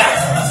 3.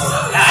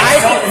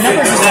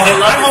 Numbers is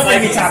one. I'm hoping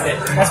to be top 8.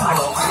 That's my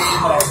goal.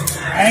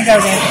 I think that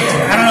was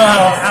Anthony. I don't know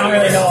how. I don't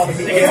really know all the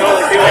people. Maybe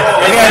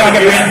I don't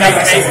get random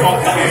numbers.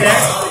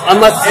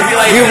 Unless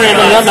you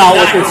random them out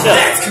with your shit.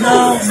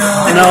 No.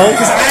 No?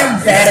 Because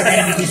I'm bad at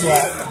random people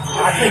out.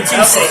 I play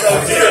too safe.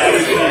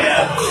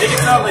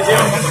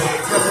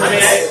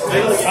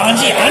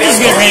 Anji's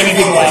good at ramming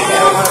people out.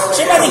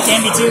 Chip I think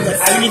can be too, but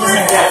I need to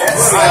know that.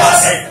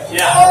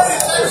 Yeah.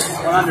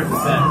 100%.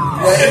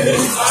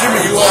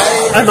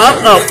 I'm up?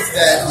 Oh.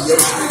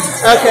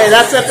 Okay,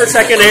 that's it for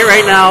Tekken 8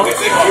 right now.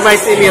 You might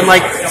see me in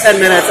like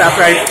 10 minutes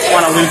after I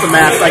want to lose a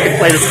match so I can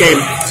play this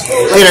game.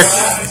 Later.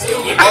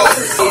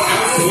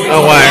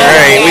 Oh, wow.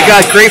 Alright, we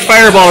got Great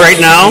Fireball right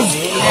now.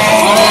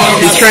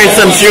 He's trying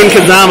some Jun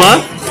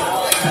Kazama.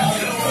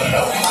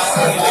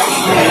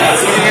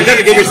 You have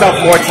to give yourself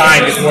more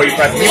time before you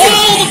press.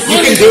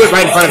 You can do it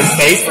right in front of his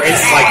face, for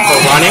instance, like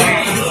for running,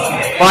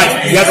 but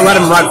you have to let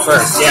him run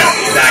first. Yeah,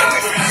 exactly.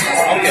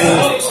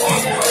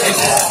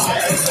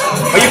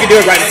 But you can do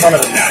it right in front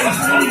of them now.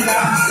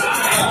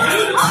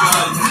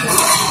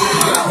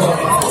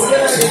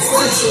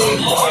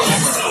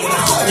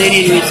 They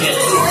need to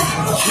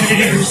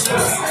reset.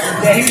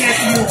 Yeah, he has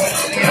to move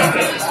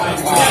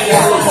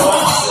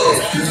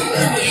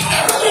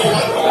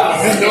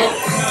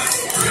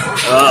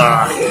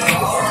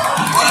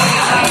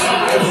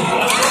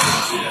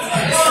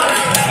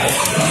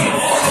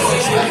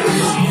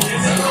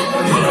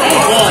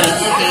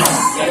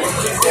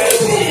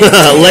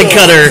Leg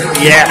cutter,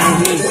 yeah.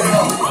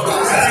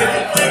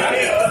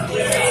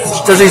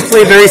 Does he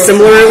play very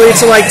similarly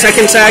to like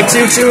Tekken Tag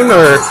 2 Tune,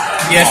 or?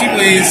 Yeah, she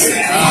plays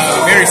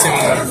very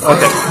similar.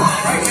 Okay.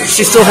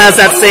 She still has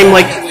that same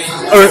like,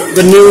 or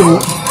the new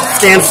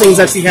stance things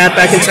that she had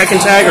back in Tekken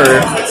Tag,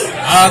 or?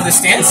 The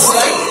stance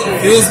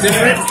feels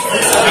different.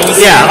 I would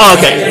say. Yeah. Oh,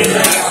 okay.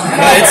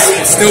 But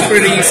it's still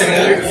pretty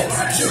similar.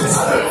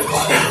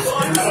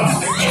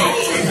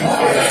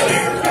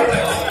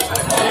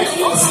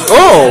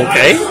 Oh,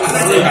 okay.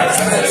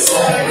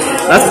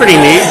 That's pretty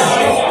neat.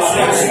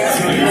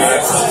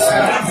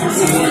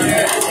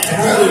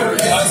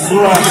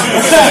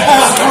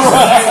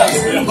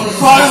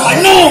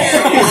 like, no!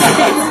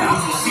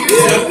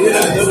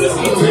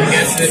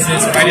 Yes, this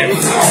is right here.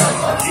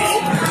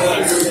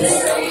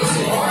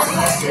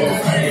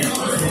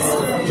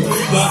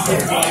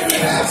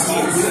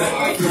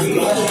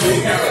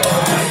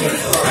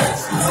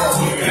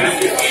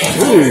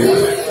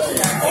 Ooh.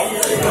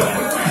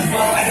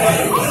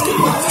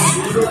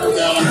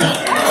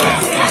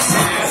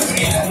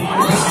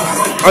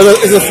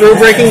 Is the throw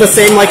breaking the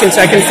same like in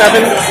Tekken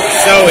 7?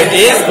 So it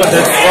is, but the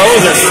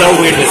throws are so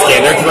weird in this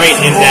game. They're great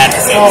in that.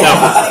 So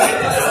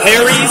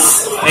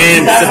parries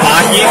and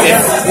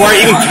sabakis, or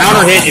even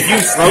counter hit, if you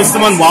throw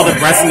someone while they're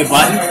pressing the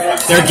button,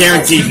 they're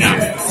guaranteed now.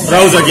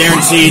 Throws are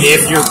guaranteed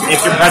if you're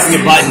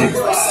pressing a button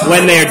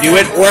when they do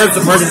it, or if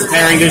the person's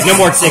parrying, there's no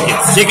more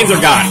tickets. Chickens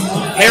are gone.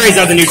 Parries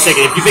are the new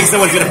ticket. If you think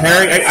someone's gonna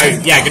parry,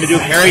 gonna do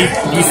a parry,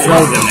 you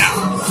throw them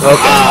now.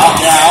 Okay.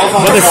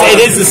 But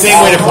it is the same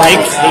way to break.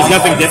 There's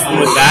nothing different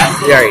with that.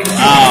 Right.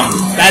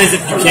 That is if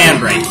you can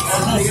break.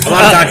 A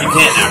lot of times you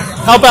can't now.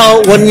 How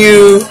about when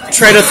you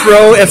try to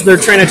throw if they're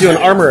trying to do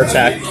an armor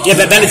attack? Yeah,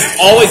 but then it's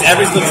always,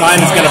 every single time,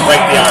 it's going to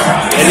break the armor.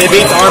 And if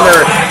it's armor,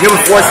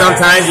 before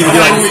sometimes you would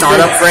do like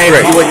startup frame,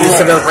 you would use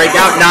something to break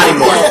out. Not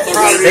anymore.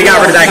 They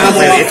got rid of that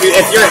completely.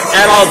 If you're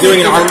at all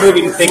doing an armor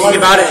move, even thinking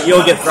about it,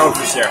 you'll get thrown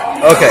for sure.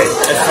 Okay.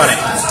 It's funny.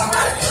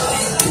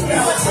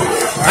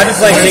 I've been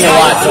playing King a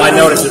lot, so I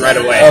noticed it right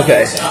away.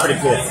 Okay. It's pretty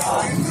cool.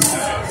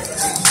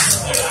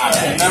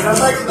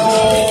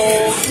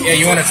 Yeah,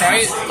 you want to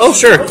try it? Oh,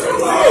 sure.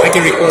 I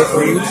can record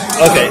for you.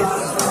 Okay.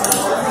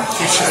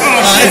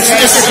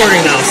 It's recording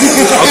now.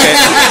 Okay.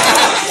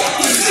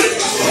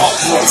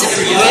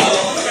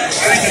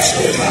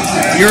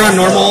 You're on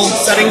normal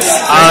settings?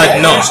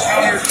 No.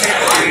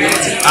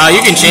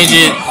 You can change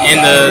it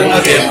in the...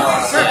 Okay.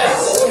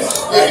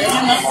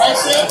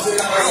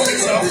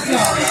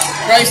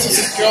 Bryce, this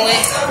is Joey.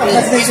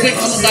 He's been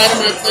coming by to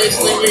my place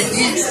lately.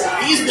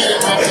 He's been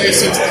at my place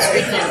since the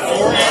Street Fighter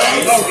 4 era.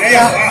 Oh,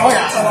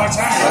 yeah. It's a long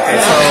time.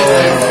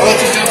 I'll let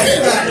you jump in.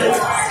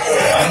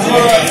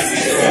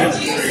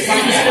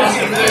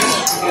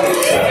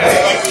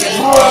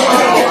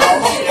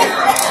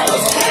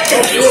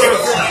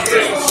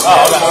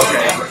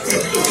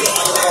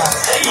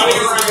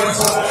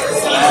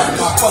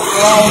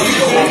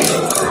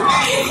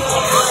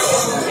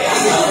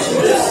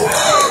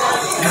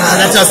 God,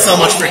 that does so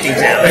much freaking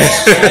damage.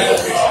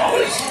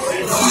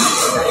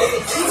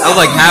 I was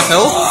like half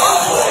health?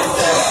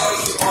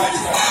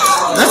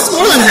 That's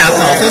more than half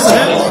health, isn't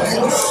it?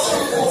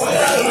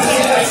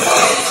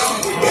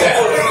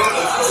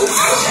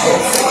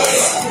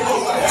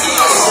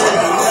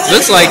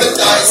 Looks like,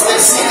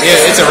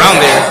 yeah, it's around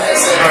there.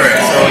 Alright,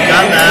 so we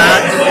got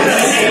that.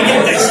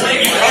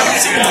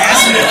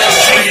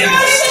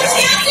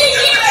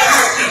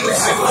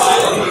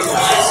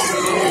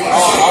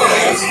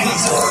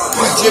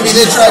 Jimmy,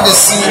 they tried to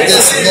see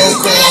this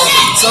local.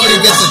 Somebody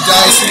get the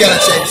dice. You gotta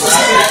change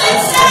that.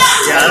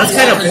 Yeah, that's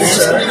kind of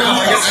bullshit.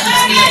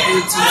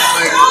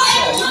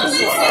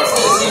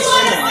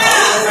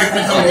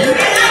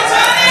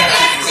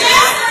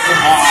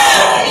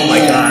 Oh my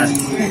god.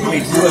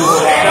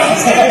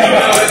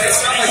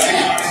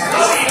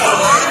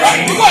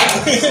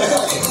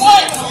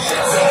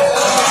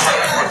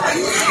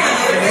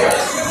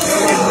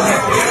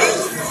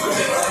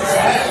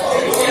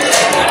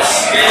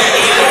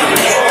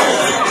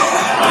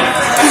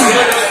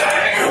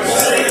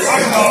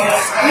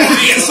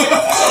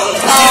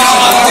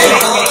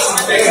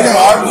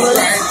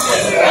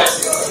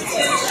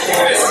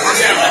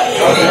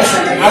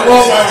 I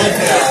roll my way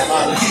to that.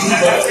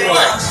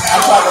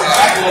 I'm talking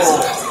back roll.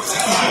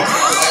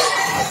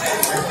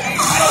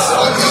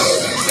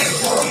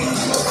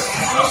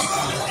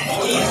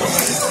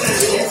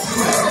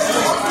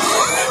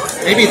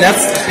 Maybe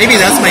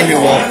that's my new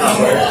wall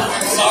power.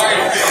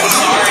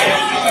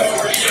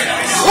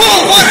 Oh,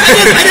 what?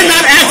 I did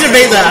not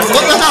activate that.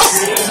 What the hell?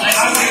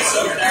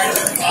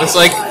 Looks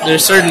like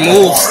there's certain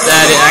moves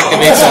that it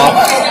activates off.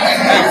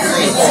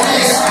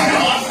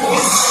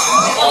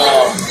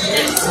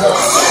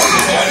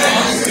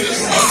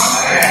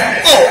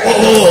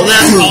 Oh,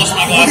 that move.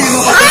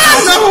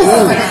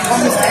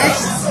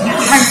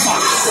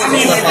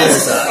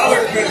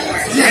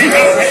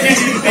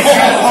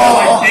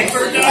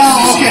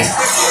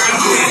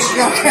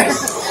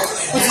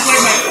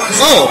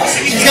 Oh,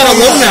 he's got a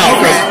low now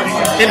from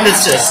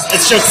Hypnotist.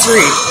 It's just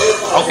 3.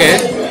 Okay.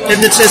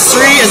 Hypnotist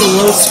 3 is a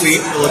low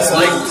sweep, it looks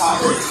like.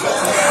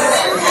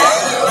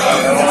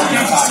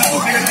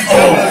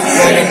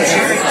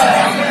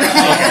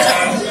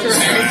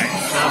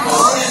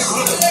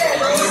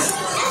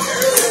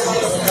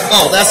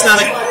 Oh, that's not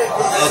a...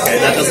 Okay,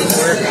 that doesn't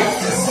work.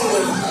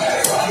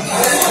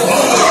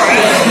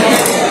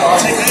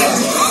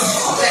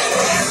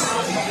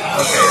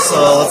 Okay,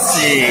 so let's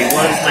see.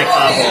 What is my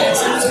combo?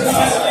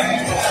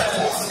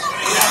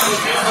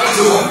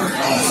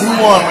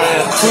 2-1,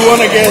 man.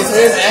 2-1 against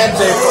him and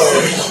Jay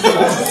Player.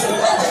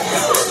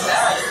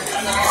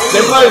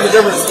 Jay Player's a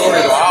different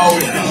story, though. I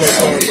always do Jay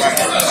Player back.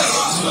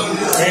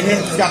 Me and him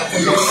got to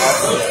figure it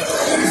out.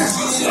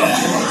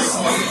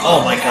 Oh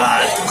my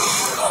god.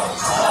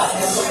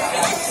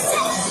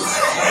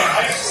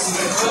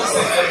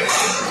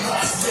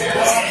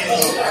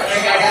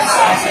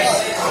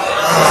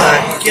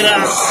 Get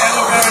out.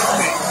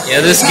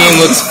 Yeah, this game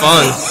looks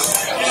fun.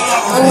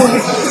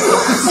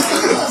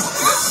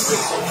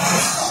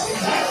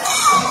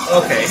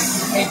 Okay.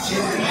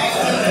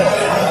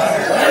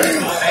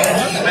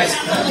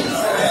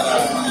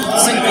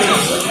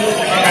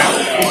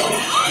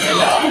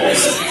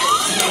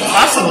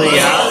 Possibly,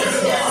 yeah.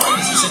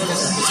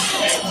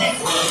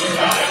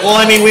 Well,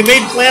 I mean, we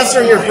made plans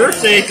for your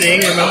birthday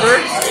thing,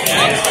 remember?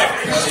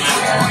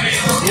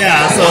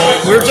 Yeah, so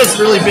we're just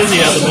really busy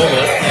at the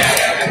moment.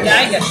 Yeah,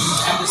 I get it.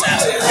 I'm just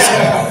asking.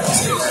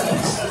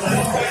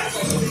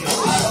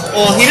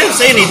 Well, he didn't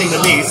say anything to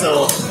me,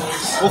 so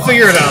we'll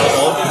figure it out,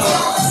 though.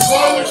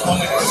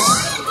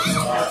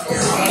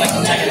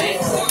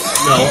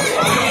 No.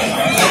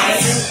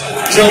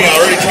 Jimmy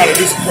already trying to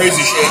do some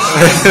crazy shit.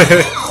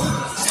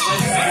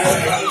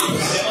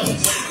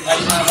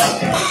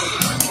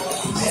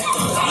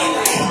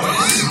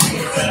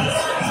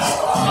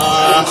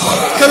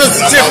 Because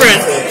it's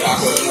different.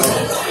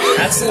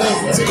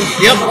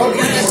 Yep.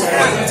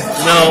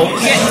 No.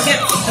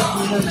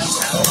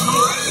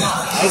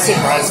 I was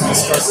surprised when I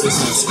started this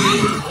in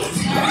speed.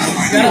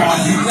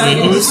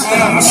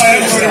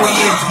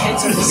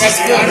 That's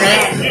good,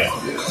 right?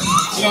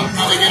 You don't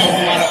probably get a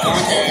whole lot of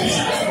contact.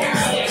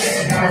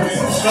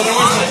 So there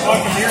was a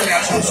fucking mirror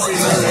match on stream.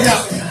 Yeah.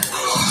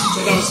 So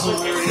that was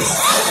hilarious.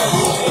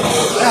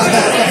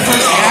 The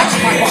first match,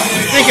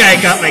 I think I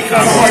got my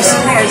combo. Of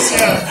course,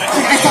 yeah.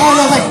 I saw it,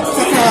 I was like,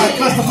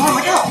 close the phone, I'm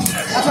like, oh,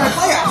 that's what I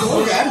play at.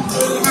 We're good.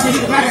 I mean,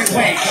 the matter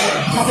wait,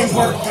 nothing's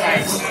worked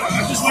tonight.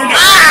 I just learned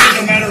that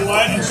no matter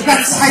what. I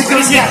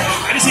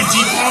just hit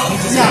deep out.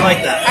 I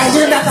like that. I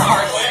learned that the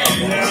hard way.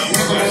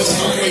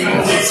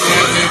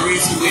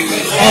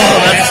 Oh,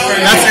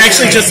 that's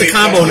actually just a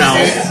combo now.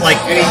 Like,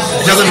 it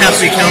doesn't have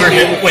to be counter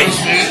hit. Wait,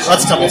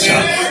 let's double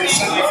check.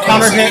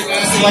 Counter hit,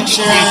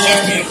 selection.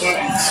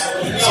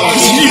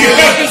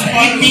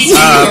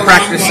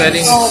 Practice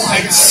settings.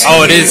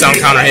 Oh, it is on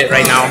counter hit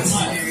right now.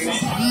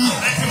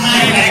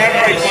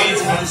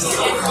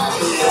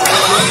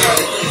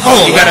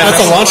 Oh, that's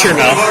a launcher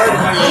now.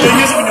 He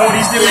doesn't even know what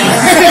he's doing.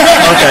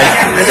 Okay,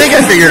 I think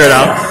I figured it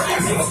out.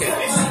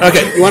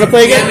 Okay, you want to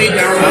play again?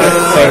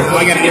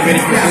 I gotta get ready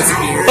for this.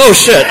 Oh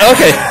shit,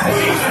 okay.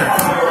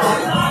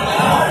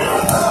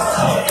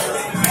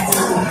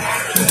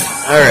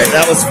 Alright,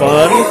 that was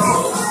fun.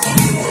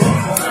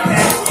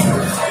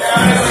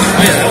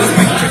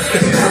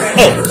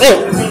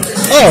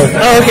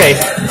 Oh, okay.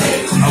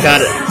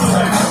 Got it.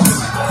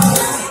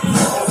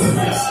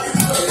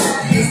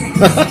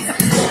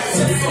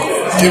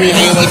 Jimmy,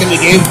 how you liking the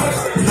game?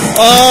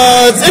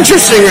 It's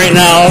interesting right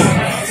now.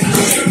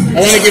 I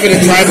want to give it a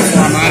try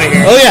before I'm out of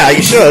here. Oh yeah, you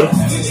should.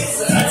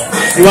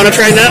 You want to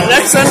try that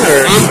next then,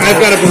 or?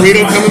 I've got a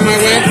burrito coming my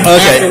way.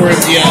 Okay.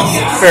 Afterwards, yeah.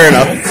 Fair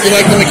enough. You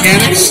like the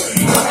mechanics?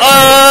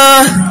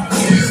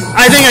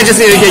 I think I just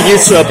need to get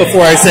used to it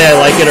before I say I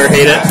like it or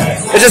hate it.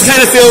 It just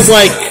kind of feels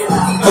like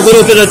a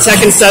little bit of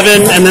Tekken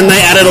 7, and then they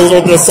added a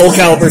little bit of Soul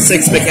Calibur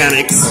 6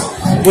 mechanics,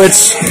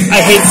 which I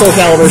hate Soul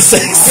Calibur 6,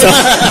 so.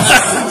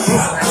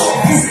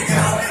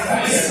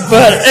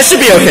 But it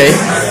should be okay.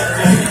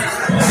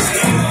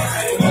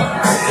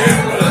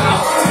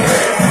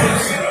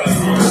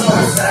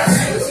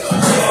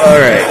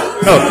 Alright.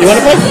 Oh, you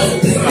want to play?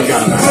 I've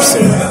got a match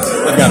suit.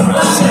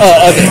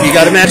 Oh, okay. You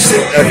got a match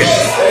suit? Okay.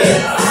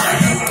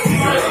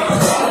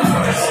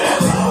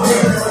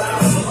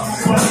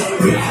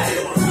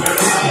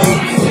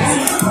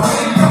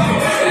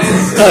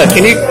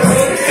 Can you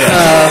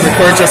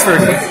record just for a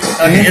quick?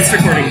 Okay, it's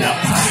recording now.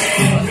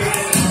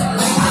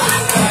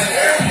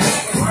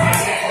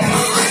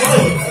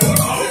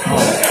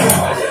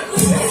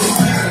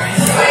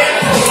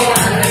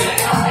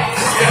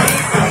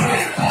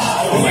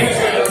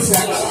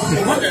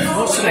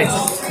 What should I do?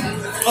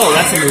 Oh,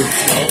 that's a move.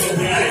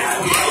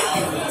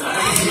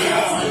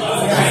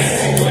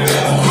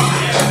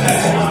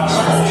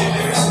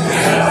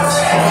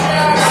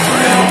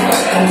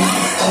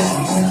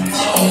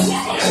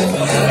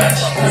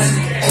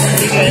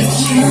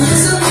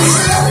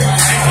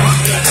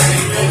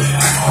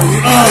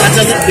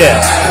 Yeah.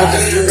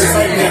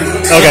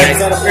 Okay.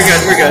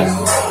 We're good.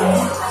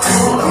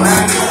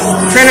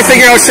 Trying to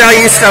figure out Xiao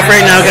Yu stuff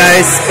right now,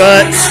 guys,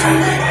 but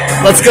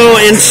let's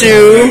go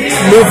into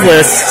move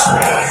list.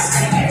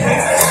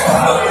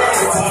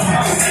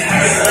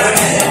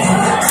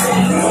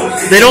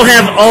 They don't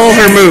have all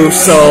her moves,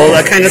 so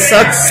that kind of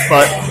sucks,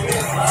 but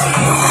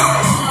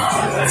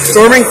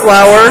Storming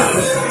Flower,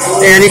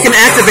 and you can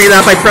activate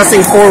that by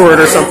pressing forward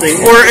or something,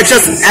 or it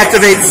just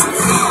activates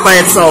by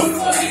itself.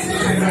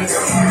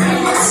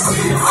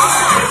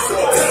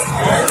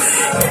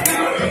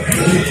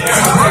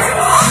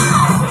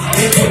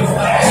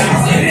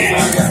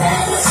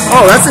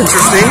 Oh, that's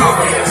interesting.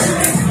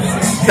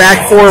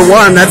 Back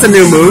 4-1, that's a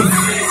new move.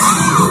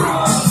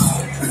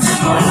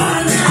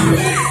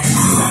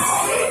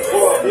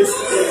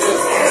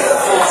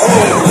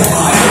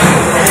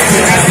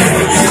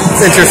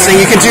 It's interesting.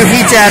 You can do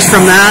Heat Dash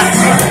from that.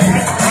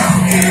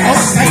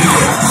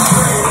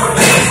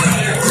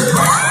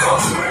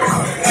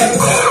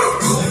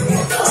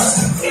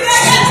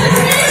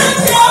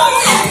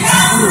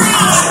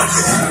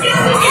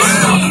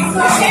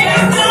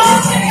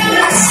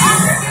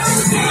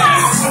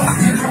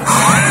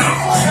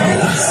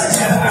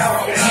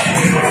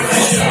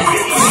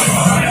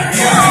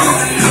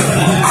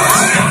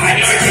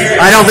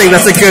 I don't think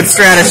that's a good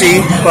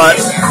strategy, but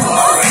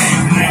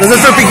this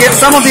is for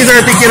some of these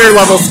are beginner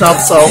level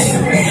stuff, so.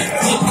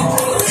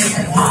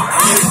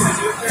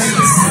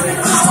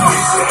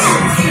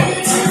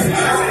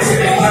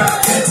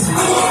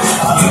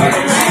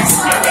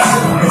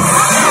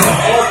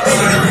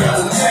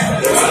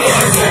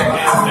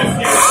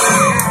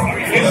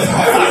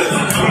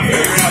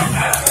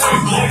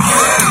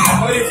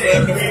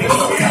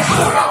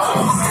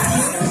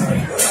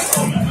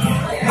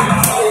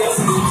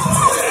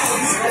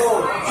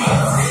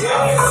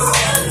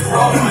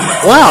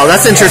 Wow,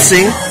 that's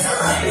interesting.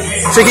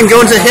 So you can go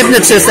into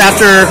Hypnotist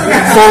after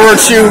forward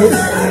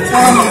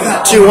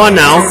 2-1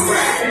 now.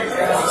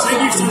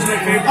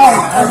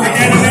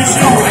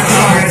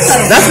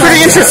 That's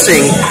pretty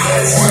interesting.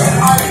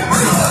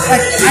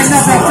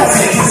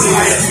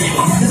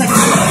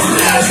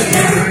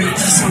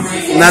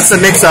 And that's the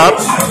mix-up.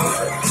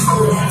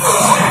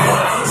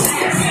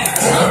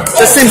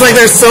 Just seems like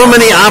there's so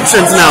many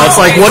options now. It's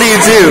like, what do you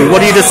do?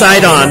 What do you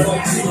decide on?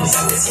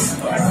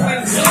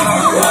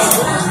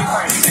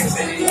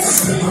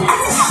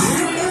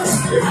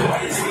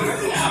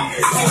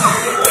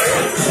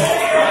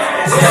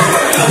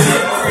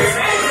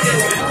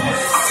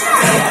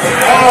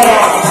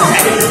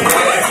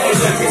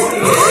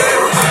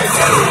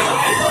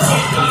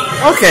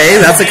 Okay,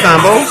 that's a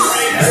combo.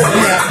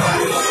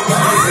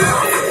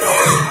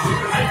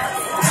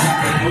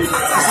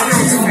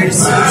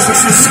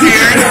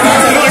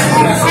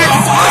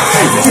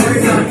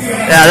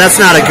 Yeah, that's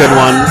not a good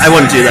one. I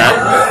wouldn't do that.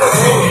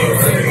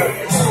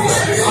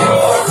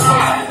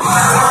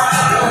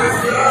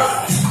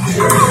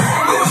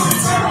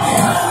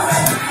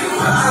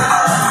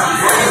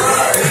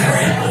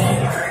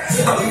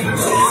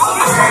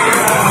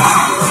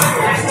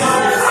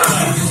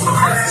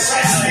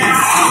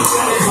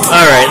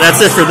 Alright, that's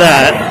it for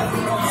that.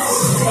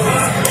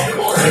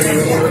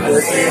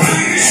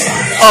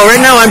 Oh,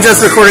 right now I'm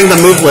just recording the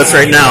move list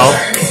right now,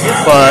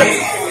 but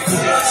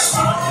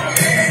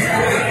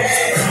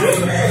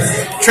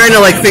trying to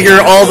like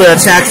figure all the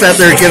attacks that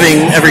they're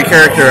giving every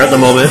character at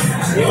the moment.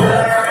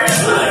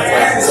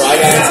 So I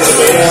got into the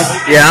beta.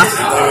 Yeah.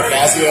 Playing with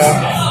Cassia.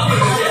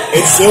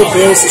 It still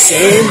feels the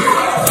same,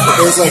 but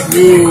there's like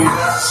new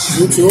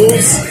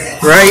tools.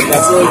 Right.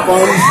 That's really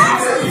fun.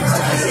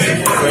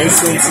 For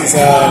instance, is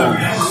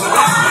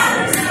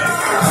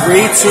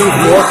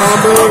 3-2-4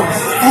 combo.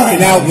 You can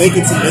now link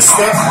it to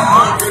misstep.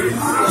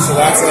 So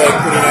that's like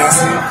pretty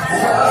nasty.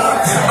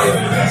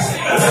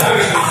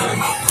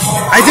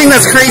 I think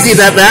that's crazy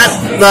that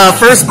the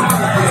first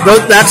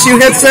that 2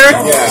 hits there,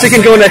 Yeah. so you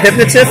can go into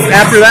Hypnotist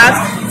after that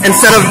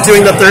instead of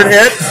doing the 3rd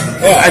hit.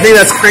 Yeah. I think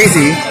that's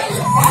crazy.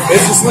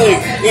 It's just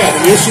like, yeah, the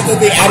new shit that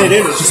they added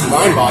in is just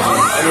mind-boggling.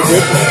 I mean,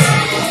 good for it.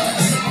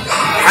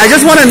 I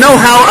just want to know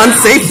how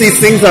unsafe these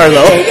things are,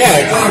 though.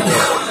 Yeah, exactly.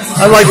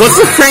 I'm like, what's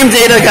the frame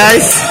data,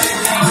 guys?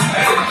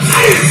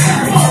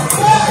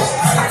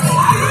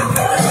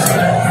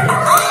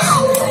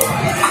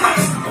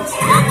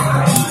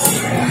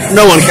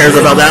 No one cares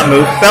about that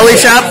move. Belly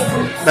chop,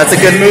 that's a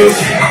good move.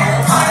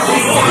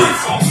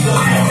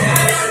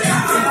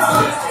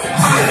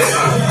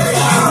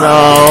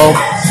 No,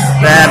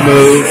 bad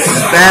moves.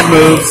 Bad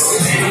moves.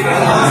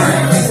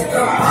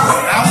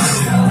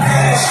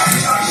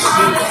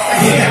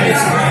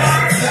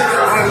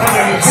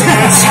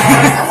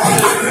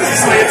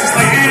 It's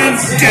like, and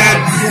dead.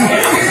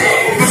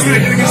 What's really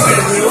getting us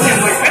there?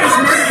 I'm like, I just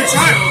murdered a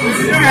child.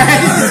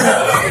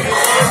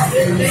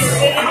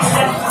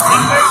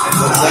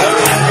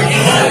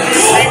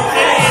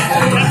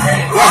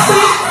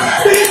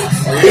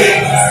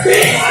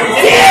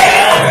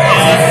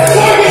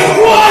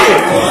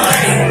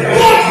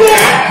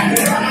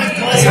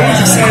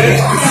 Someone's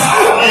excited.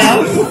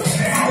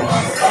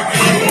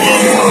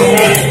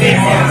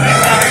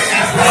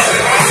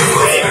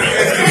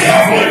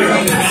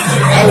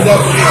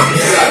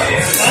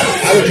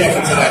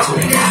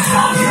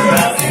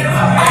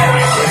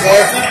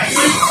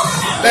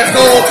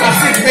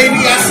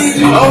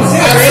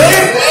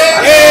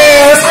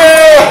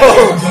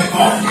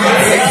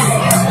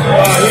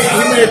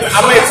 I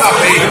made top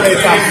 8. He made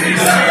top 8.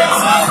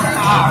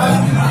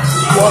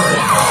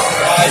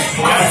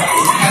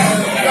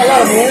 A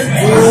lot of more.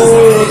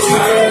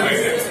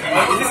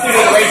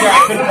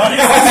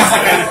 Yeah,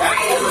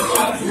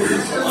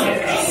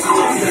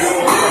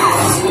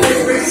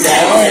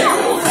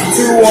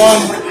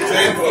 2-1.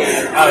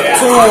 Oh, yeah.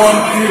 2-1.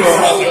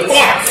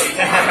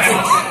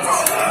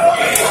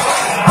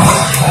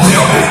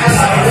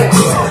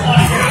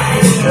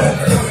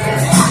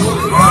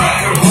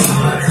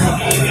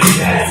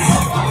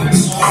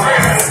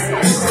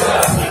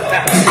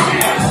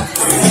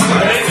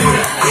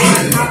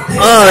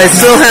 Oh, they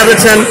still have the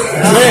 10.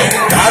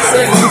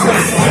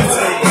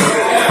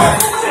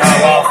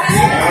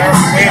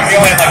 We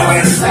only have like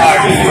one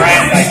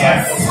brand, I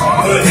guess.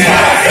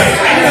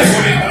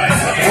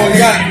 Well, we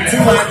got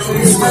 2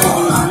 matches.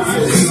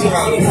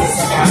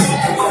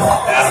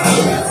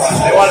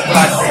 They want to put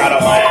out Chicago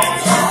Light.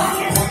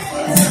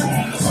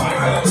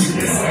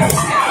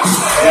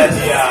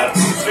 Yeah, the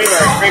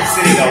streamer, Creep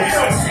City, though.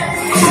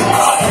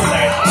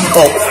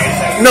 Oh,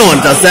 no one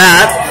does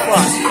that.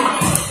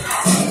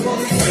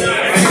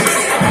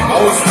 I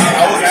was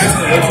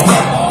asking which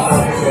one.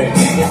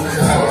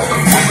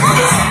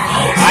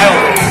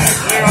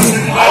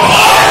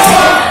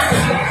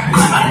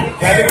 I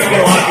think we get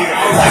a lot of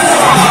people like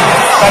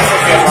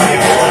especially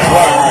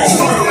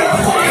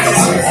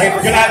if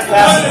we're gonna have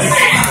that. It's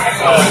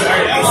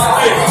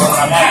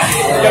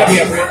gonna be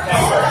a real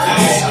thing.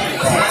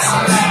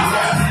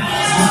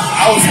 I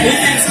was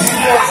thinking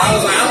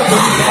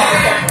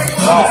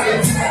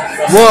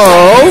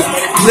Whoa,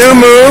 new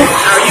move.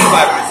 how are you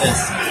vibing with this?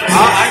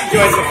 I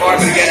enjoy it so far,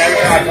 but again, every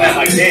time I play, I'm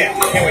like, damn, I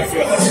can't wait to do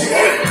it like this year.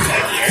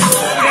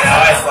 You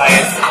know, it's like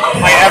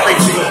every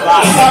single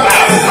spot. It's like, wow,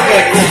 I feel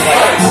like it's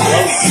like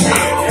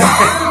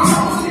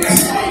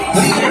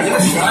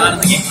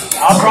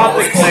I'll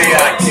probably play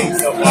King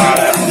so far.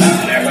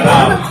 But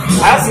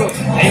I also,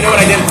 and you know what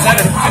I did in 7?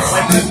 I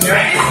played the new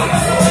character.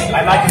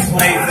 I'd like to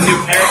play the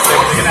new character.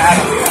 We're going to have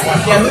at least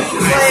one. Yeah, who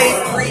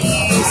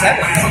played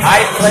 3-7?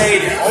 I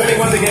played only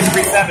one of the games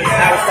 3-7, and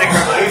that was Sega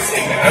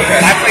Revolution. Okay.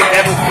 And I played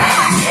Devil's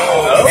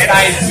and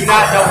I do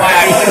not know why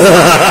I played it.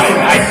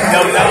 I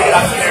know nothing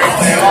about the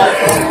character at all.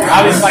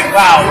 I was like,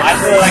 wow, I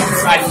really like the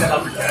side step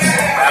uppercut.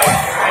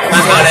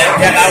 That's about it.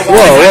 Yeah, that was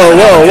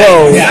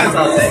Whoa. Yeah, that's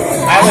all it is.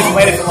 I only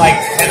played it for like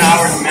 10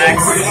 hours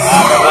max, and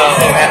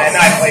then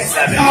I played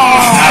 7. Kind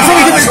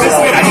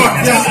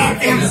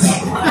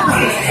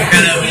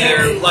of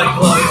either plug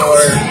or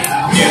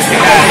new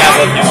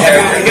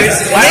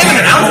characters. Why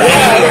haven't announced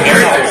new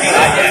characters?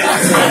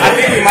 I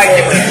think we might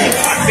get like,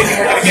 I'm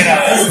thinking we're gonna get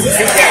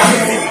two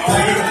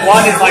characters.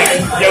 One is like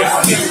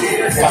Yoshi,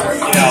 you know,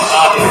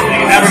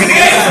 and then we're gonna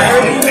get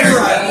a new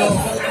character.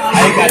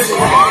 I think that's what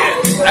we're gonna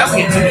get. That's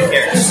get 2 new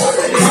characters.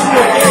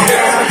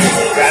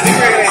 I think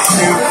we're gonna get 2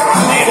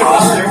 main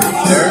roster.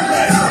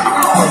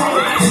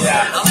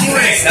 Yeah. How many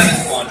were in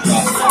 7th one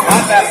roster?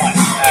 Not that much,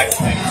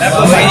 actually. That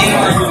was waiting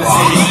for the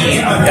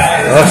CD.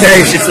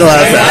 Okay, she still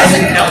has that.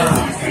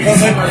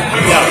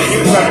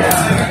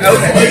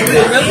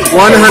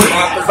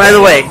 100. By the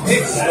way,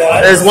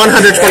 there's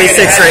 126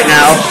 right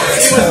now.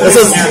 This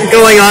is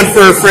going on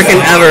for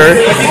frickin' ever.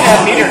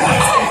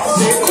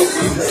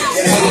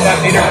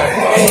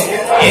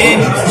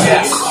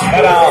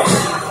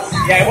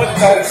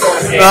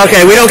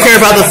 Okay, we don't care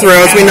about the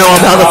throws. We know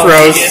about the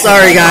throws.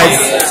 Sorry, guys.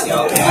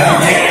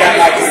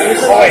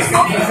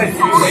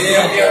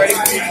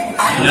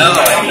 No,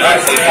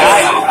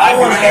 I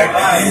want to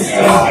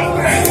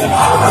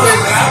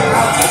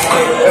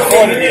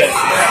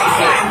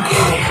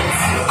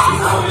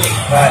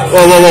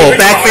Whoa.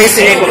 Back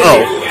facing.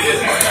 Oh.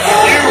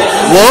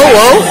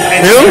 Whoa.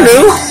 New.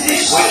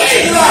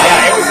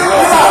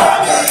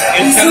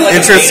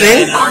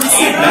 Interesting.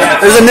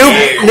 There's a new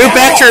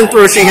back turn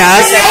throw she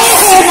has.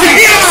 Oh my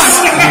god!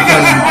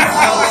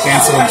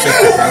 Cancel and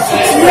shift the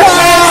process.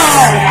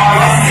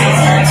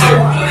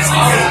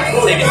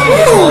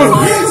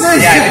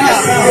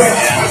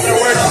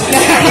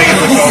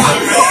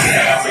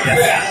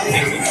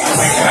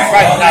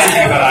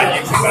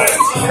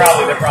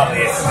 There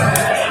probably is.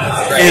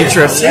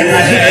 Interesting.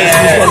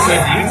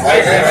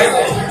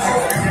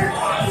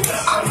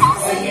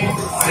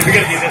 If you're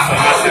gonna do this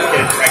one, let's just get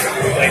it direct to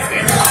the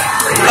PlayStation.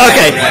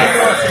 Okay.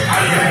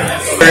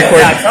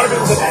 Yeah, try to do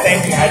the same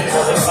thing I did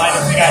this side.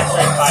 We got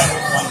tricked by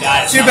one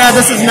guy. Too bad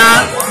this is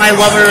not my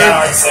lover,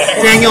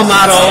 Daniel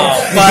Motto,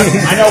 but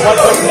I know one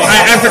person.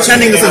 I'm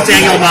pretending this is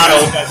Daniel Motto.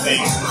 They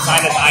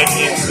signed an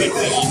ID and stick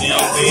the email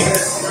fee.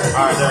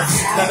 Are there?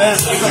 So then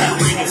it's like $5,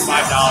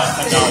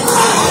 $10.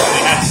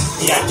 They had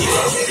VIP.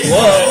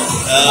 Whoa.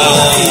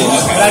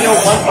 But I know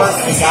one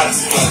person who got it.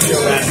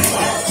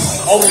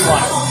 Only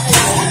one.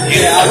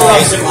 Yeah,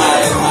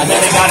 and then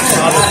they got it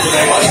from other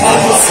people.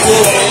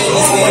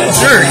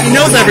 Sure, he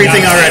knows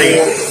everything already.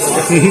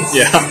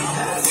 Yeah.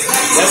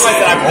 That's why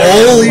I'm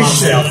Holy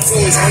shit.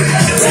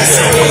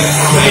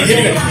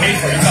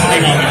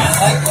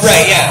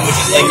 Right, yeah, which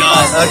is like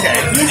okay.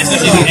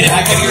 Especially if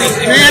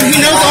you're Man, he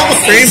knows all the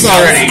frames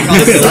already.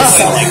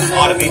 like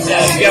automate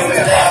that.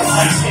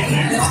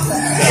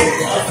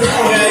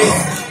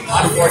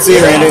 See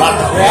you, Randy. In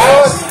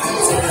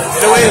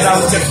a way, I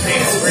was just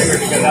paying a screamer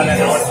because I didn't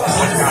know what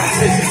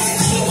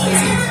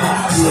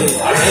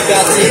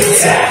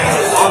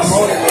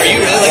Are you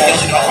really like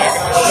this?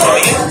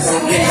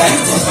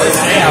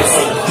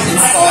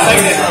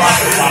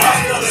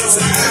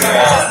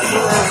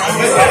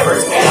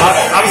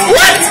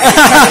 What?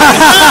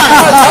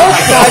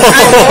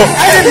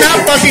 I did not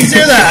fucking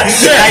do that.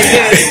 Shit.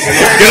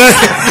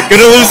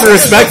 Gonna lose the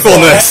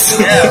respectfulness.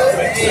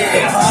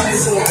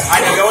 I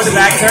can go in the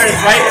back turn,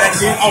 it's right, and I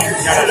see. Oh, no,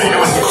 you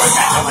don't want to do it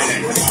back. Oh, my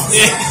name.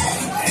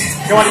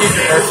 You don't want to use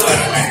your first one.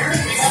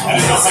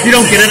 You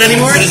don't get it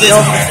anymore? No.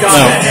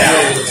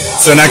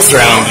 So next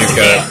round you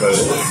get it, but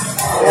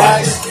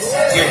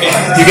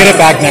you get it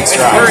back next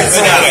round.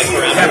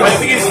 Yeah, but the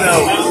thing is,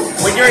 though,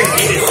 when you're in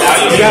heated out,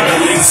 you have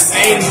an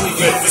insanely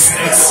good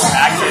distance.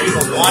 Actually,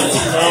 the one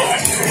to low,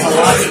 a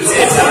lot of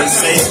tips that are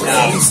safe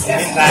now.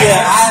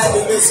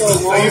 So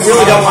you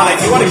really don't want to.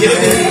 You want to get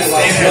it in and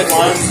stay there as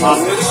long as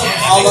possible.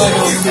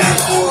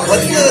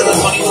 What's the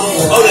funny one?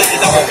 Oh, is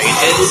that where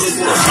range is?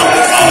 No.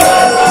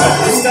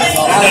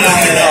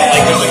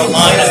 Like there's like a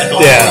line on the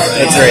Yeah,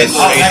 that's right.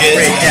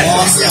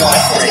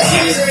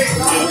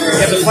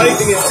 Yeah, the funny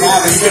thing is, you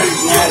can feel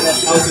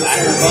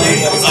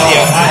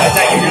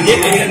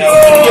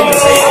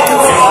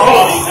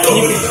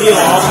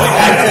all the way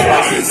back to the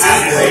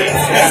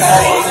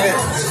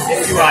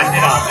if you hit on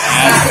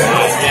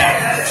that.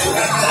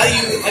 How do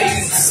you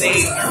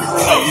save?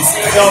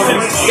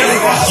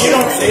 You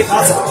don't save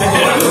possible.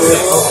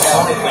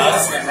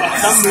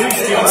 Some moves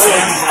you don't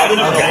save. I don't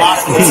know a lot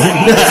of things.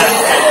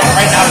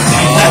 Right now, it's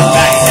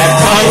back.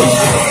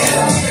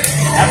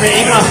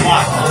 Even on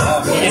block.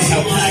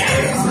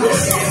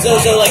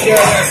 So like there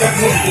are some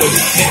moves that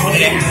you put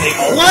it in your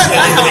table. What?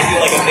 They do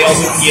like a fail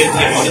to give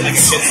one like a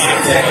shit ton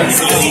of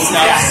these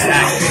stuff.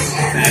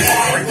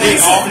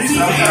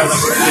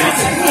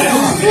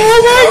 Oh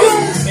my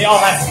god! They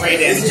all have great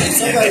damage.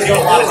 They do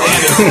a lot of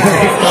damage.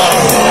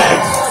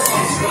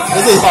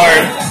 This is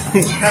hard.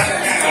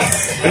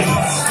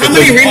 How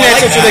many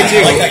rematches do they do?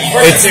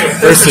 It's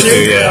first to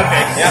do, yeah.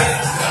 Okay, yeah.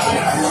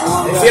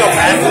 See how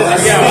fast it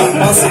is?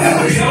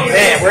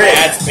 Man,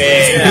 that's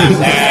big.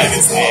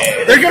 That's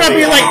big. They're gonna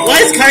be like,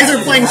 why is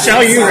Kaiser playing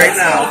Xiao Yu right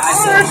now?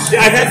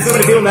 I've had so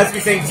many people message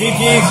me saying,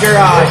 GG's, you're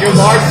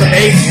large to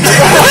base.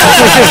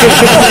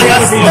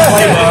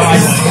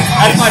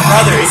 That's my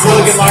brother. He's a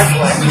really good large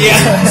player.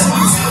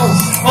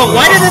 Yeah. Oh,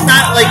 why did it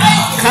not like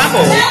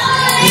combo?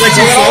 It's like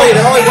it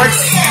only works.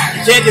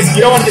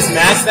 You don't want to just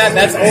match that.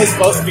 That's only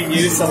supposed to be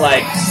used to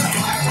like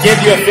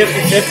give you a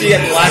 50-50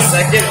 at the last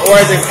second, or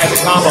as a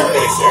combo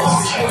finisher.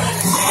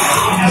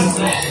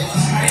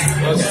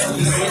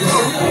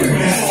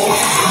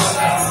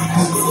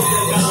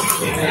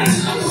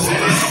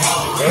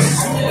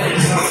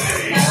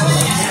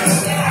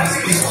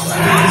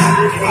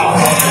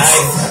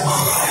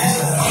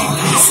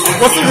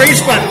 What's the rage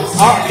button?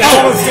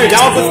 Down 1 plus 2.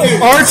 Down 1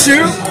 plus 2.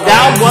 R2?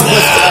 Down 1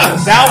 plus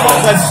 2. Down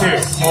 1 plus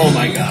 2. Oh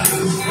my god.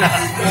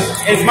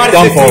 It's minus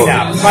Down 15 forward.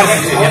 now. It's minus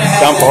 15. Yeah.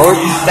 Down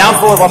forward? Down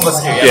 4, 1 plus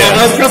 2. Yeah. Yeah.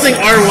 I was pressing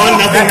R1,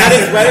 nothing That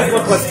is happened.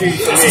 1 plus 2 to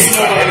me.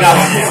 And now,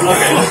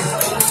 okay.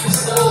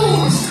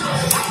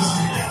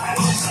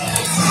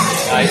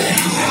 Nice.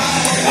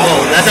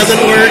 Oh, that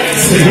doesn't work.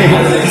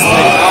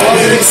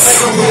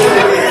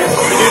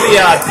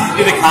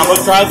 Do the combo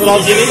trials that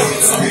I'll give you?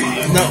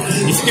 No.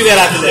 You should do that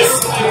after this.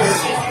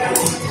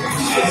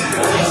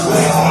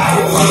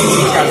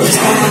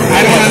 I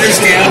don't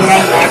understand what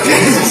I'm watching.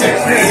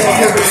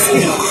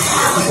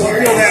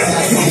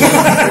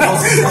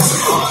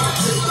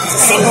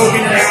 Some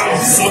moving around,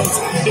 some.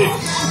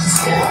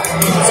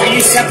 So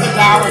you set the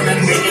dial and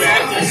then make it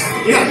active.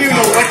 You don't even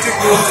know what to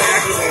do to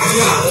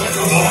activate.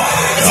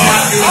 It's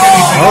not doing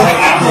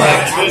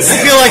anything. I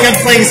feel like I'm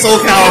playing Soul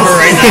Calibur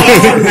right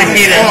now. I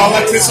hate it. Oh,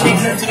 electricity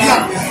turns it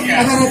on.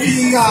 And then if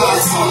he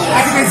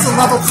activates the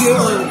level 2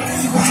 or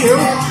super 2,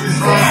 if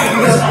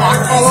you get a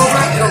block all over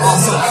it, it'll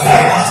also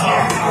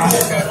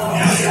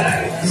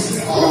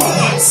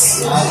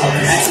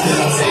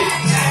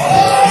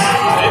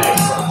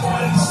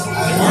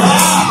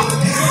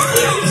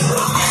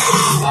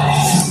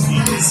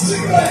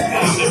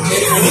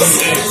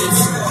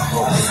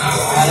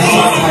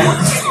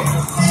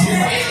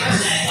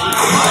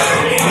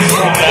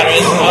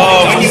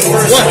When you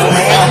first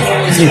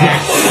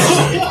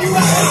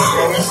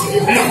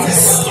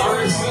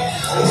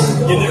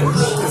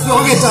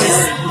Don't get dice.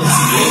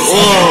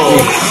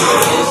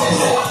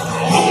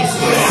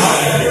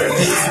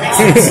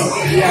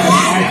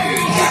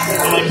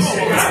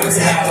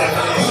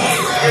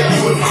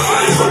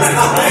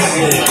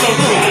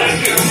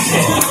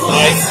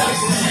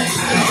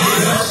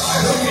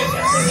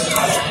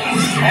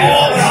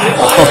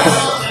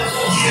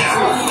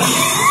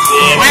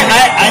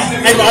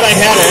 I thought I I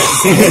had it.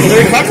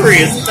 The recovery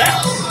is that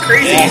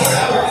crazy.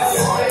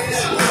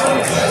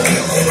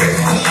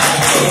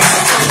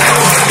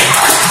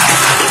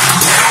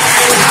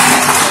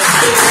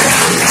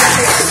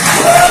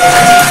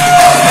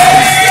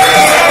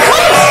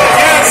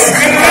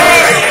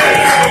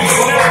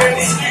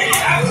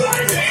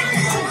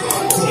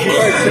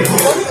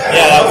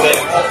 Yeah, that was it.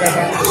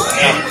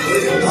 Yeah.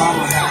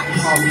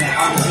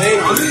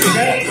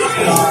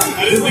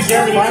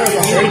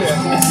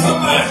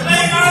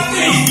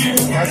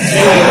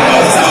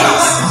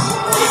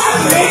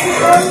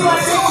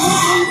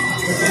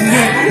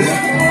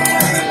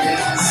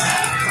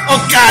 Oh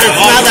God, it's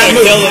not that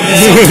move.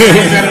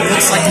 It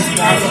looks like he's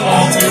got the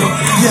ball too.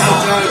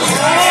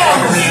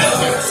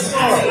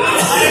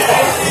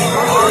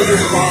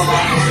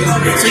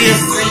 So you have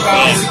 3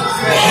 balls.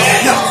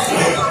 No.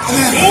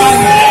 And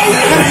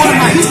then one of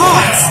my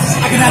taunts,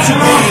 I can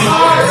actually run.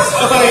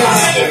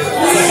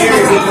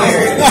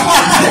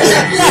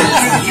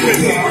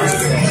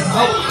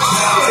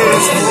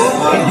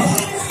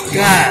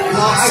 God,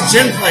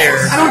 gym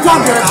player. I don't talk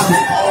very often.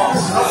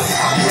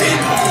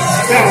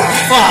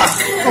 Fuck.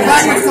 So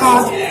back my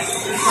taunt.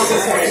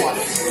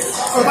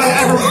 So if I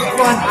ever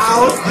run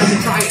out, I can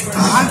try it.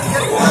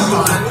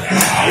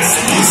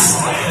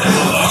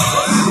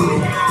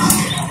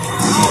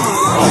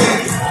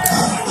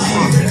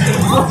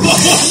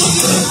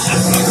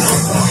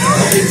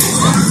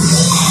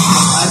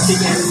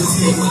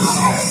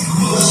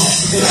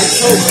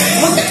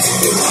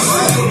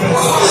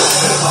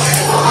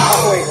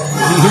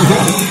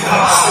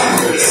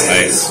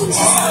 Nice.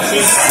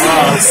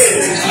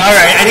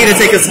 Alright, I need to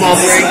take a small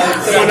break.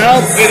 Someone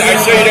else? Are you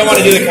sure you don't want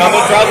to do the combo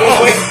trials real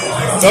quick?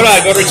 Go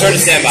to return to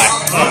standby.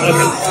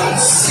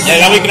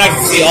 Yeah, now we can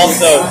actually see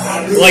also,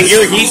 like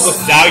your heat with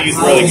value is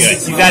really good.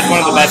 He's had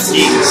one of the best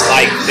heat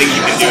thing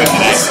you can do it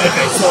today.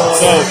 Okay,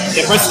 so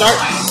yeah, press start,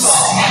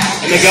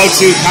 and then go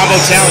to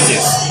combo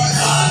challenges.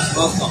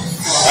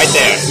 Right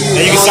there.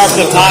 And you can start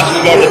from the top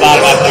and go to the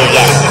bottom after you're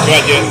done. Go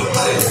ahead, do it.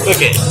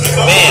 Click it.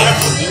 Bam.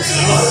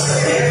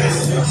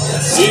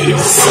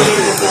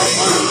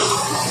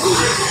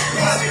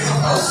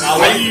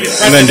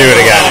 And then do it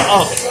again.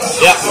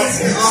 Yep.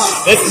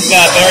 This is the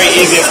very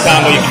easiest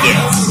combo you can do.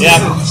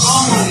 Yep.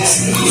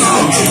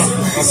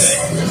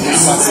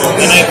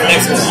 The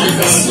next one.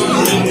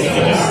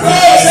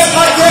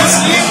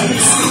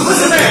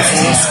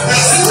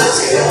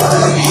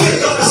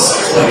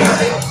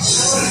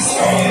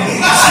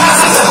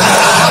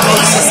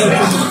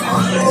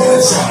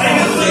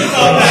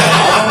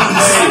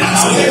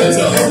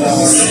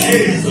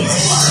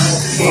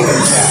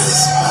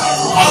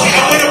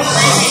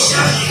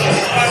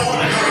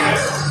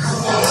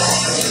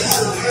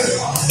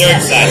 They're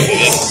excited.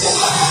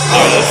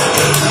 There it is.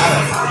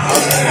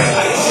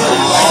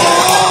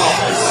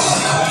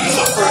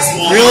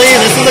 Really?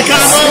 This is a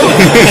combo?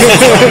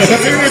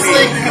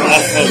 Seriously?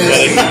 That's so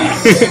funny.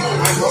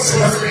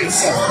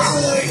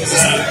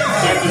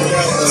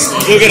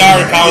 You'll get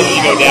harder combos when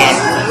you go down.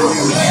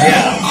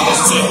 Yeah.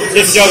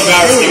 This joke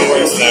power still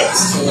works though.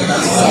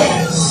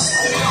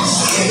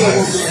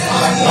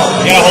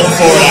 You gotta hold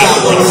forward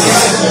afterwards.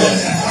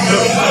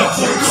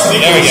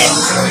 There we go.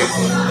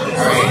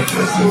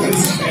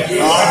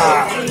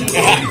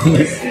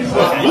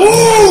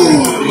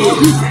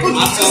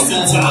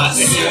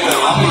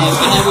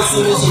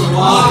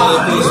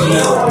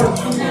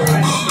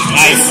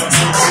 Nice.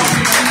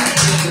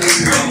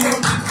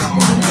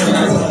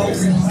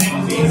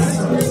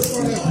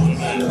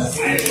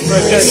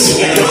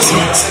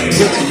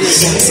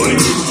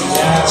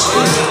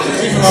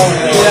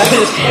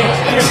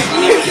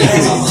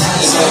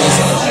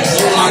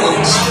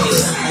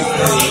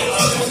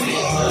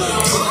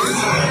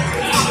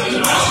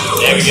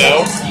 There we go.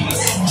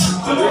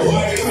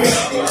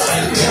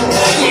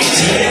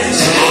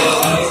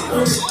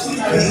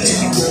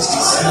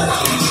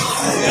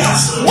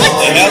 What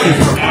the hell?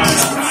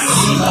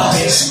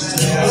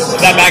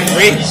 Is that back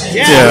 3?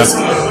 Yeah.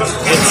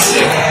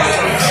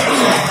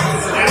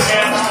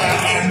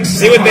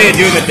 See what they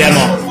do in the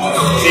demo.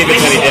 See if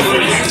it's any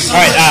different.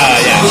 Alright, yeah.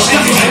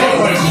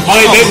 Oh,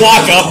 they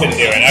walk up and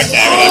do it.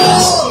 Okay, whatever.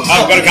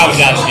 I'm going to comment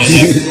down again.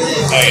 Yeah.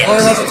 There you go.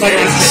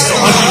 Okay,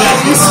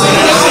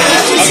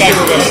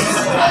 cool.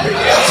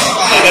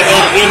 And then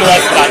they're doing the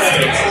rest of that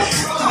too.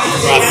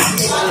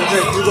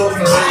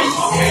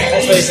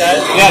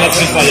 Yeah, that's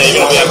pretty fun. Yeah,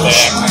 you're going to be up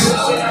there.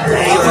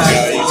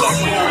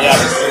 Yeah.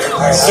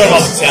 Sort of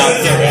off the town.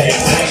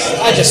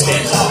 I just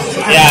stand up.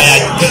 Yeah.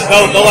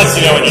 They'll let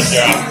you know when you're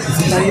through.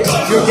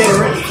 You're getting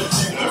ready.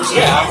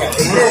 Yeah, okay.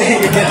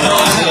 You're getting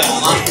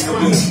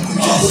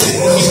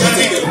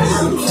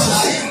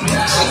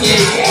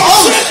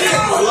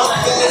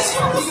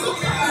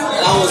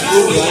That was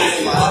moving.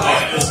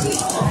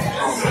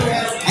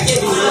 I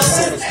can't do this.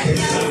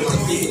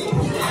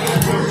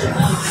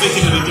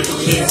 thinking of the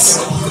different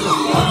things.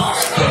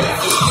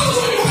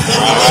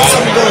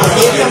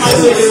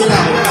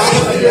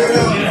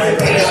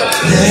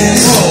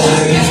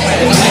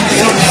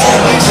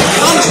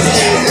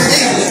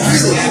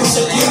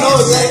 You know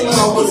exactly what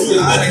I want to do.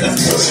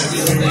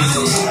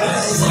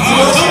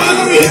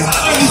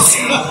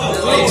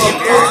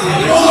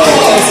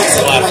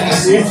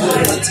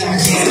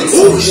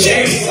 Oh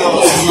shit!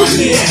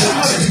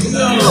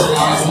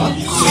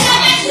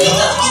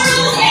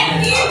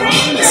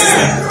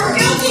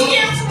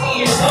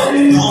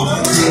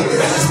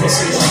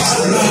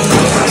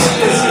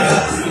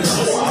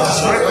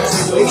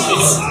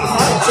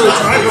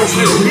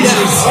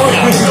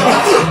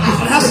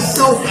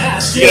 So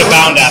fast. You get a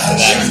bound after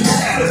that.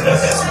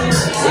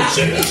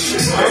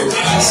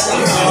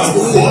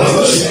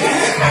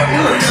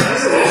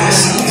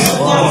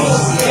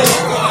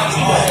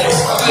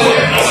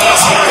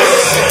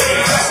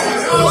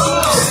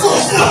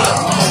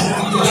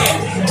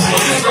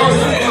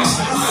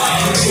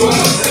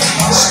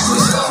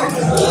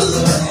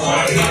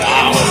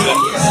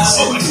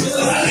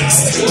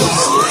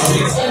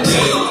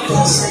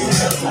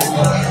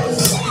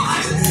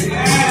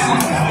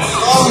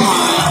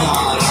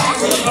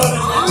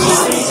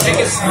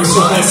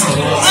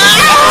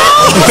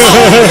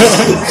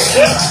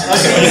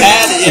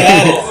 You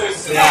had it.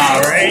 Yeah,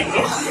 right?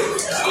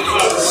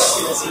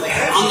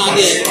 I'm not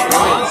good.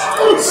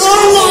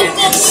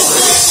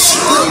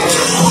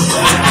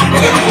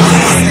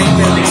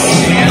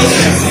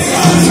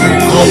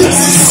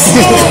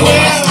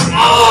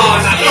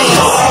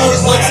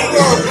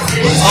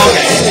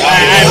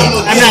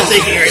 I'm not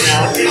thinking right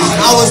now. I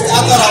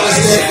thought I was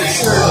good for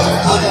sure.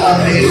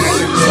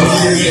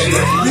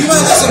 You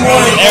might have some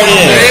more. There it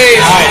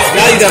is. Alright, so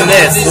now you've done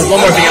this, there's one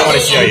more thing I want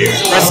to show you.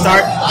 Press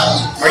start,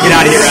 or get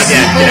out of here,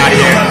 yeah, get out of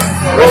here.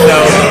 Press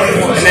O,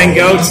 and then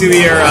go to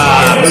your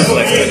move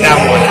list with that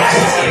one.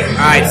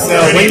 Alright, so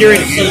when you're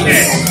in heat,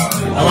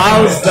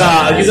 allows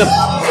use up,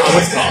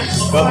 what's it called?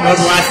 Go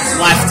to the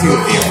last two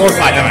of you. 4 or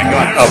 5, never mind, go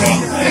on. Okay.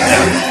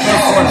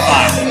 4 and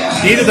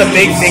 5. These are the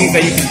big things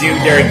that you can do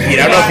during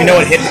heat. I don't know if you know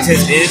what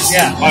hypnotist is.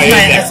 Yeah. Oh,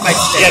 yeah. That's my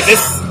stick. Yeah,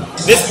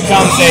 this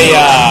becomes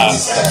a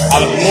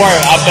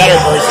better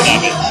version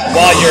of it.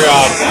 While you're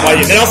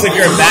then also if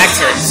you're in back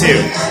turn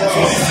too.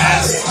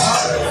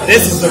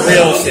 This is the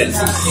real shit.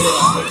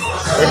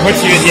 Or puts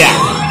you in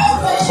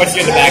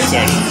the back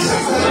turn.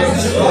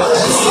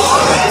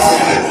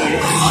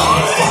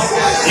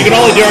 You can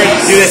only do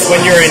this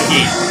when you're in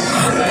heat.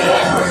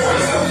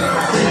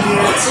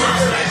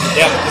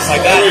 Yep, just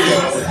like that.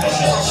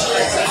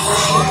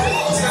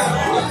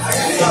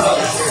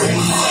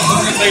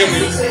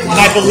 And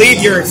I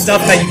believe your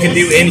stuff that you can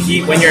do in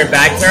heat when you're in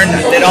back turn,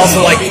 it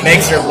also like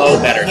makes your low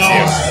better too.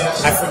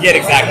 I forget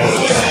exactly what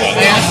it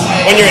is.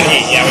 When you're in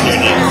heat, yeah, when you're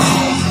in heat.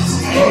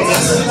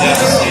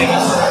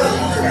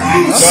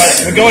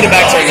 We're going to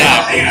back turn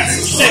now.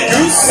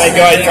 Like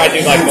go ahead and try to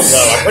do like the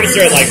low. I'm pretty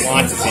sure it like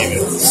launches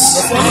even.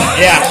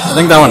 Yeah. I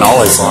think that one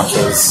always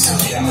launches.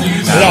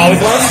 Does it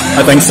always launch?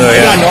 I think so, Is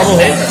it yeah. on normal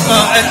hit?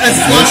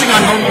 It's launching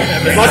on normal.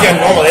 It's launching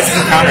on normal. This is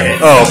a counter hit.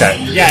 Oh, okay.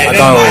 Yeah, and I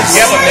then thought it was...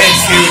 you have a mid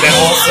too that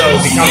also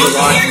becomes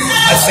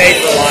a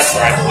safer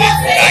launcher, I believe,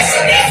 for back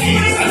turn.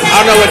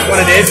 I don't know which one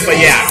it is, but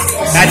yeah.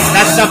 That's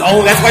stuff.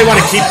 Oh, that's why you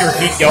want to keep your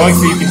heat going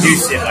so you can do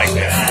shit like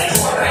this.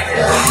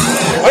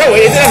 Oh no,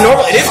 wait, is it a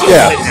normal? It is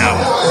normal hit now.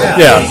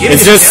 Yeah,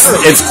 it's just,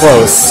 it's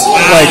close.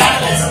 Like,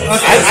 I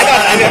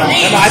thought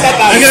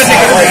that was gonna take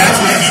a break.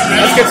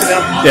 That's good for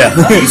them. yeah.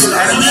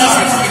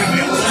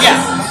 Yeah.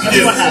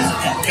 Everyone has it.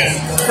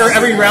 For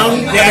every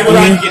round? Yeah, every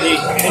round you can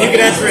eat. And you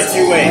can enter it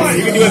 2 ways.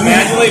 You can do it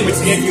manually, which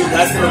gives you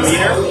less than a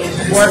meter,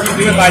 or if you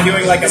do it by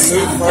doing like a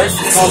move first,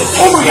 it's called a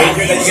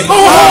wager that you get.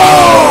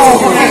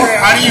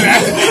 How do you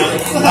activate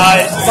it?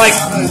 It's like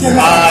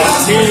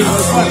 2,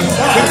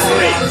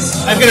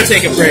 3. I'm gonna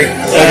take a break.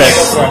 Okay.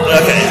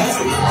 Okay.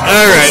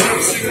 Alright.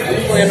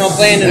 We're not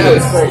playing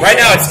it. Right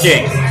now it's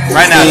King.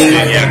 Right now it's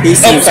King, yeah. He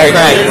seems cracked,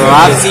 bro.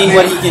 I've seen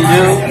what he can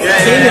do.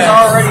 King is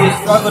already a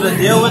struggle to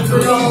deal with for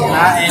me,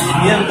 and if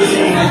him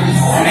getting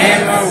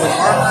man run with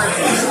armor.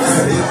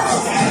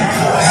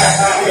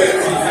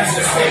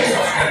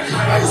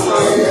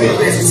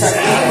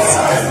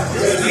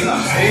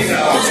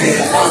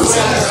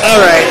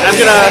 Alright, I'm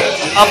gonna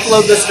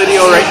upload this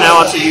video right now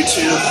onto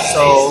YouTube,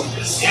 so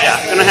yeah,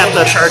 I'm gonna have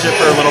to charge it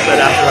for a little bit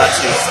after that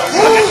too. So,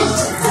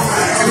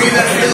 okay.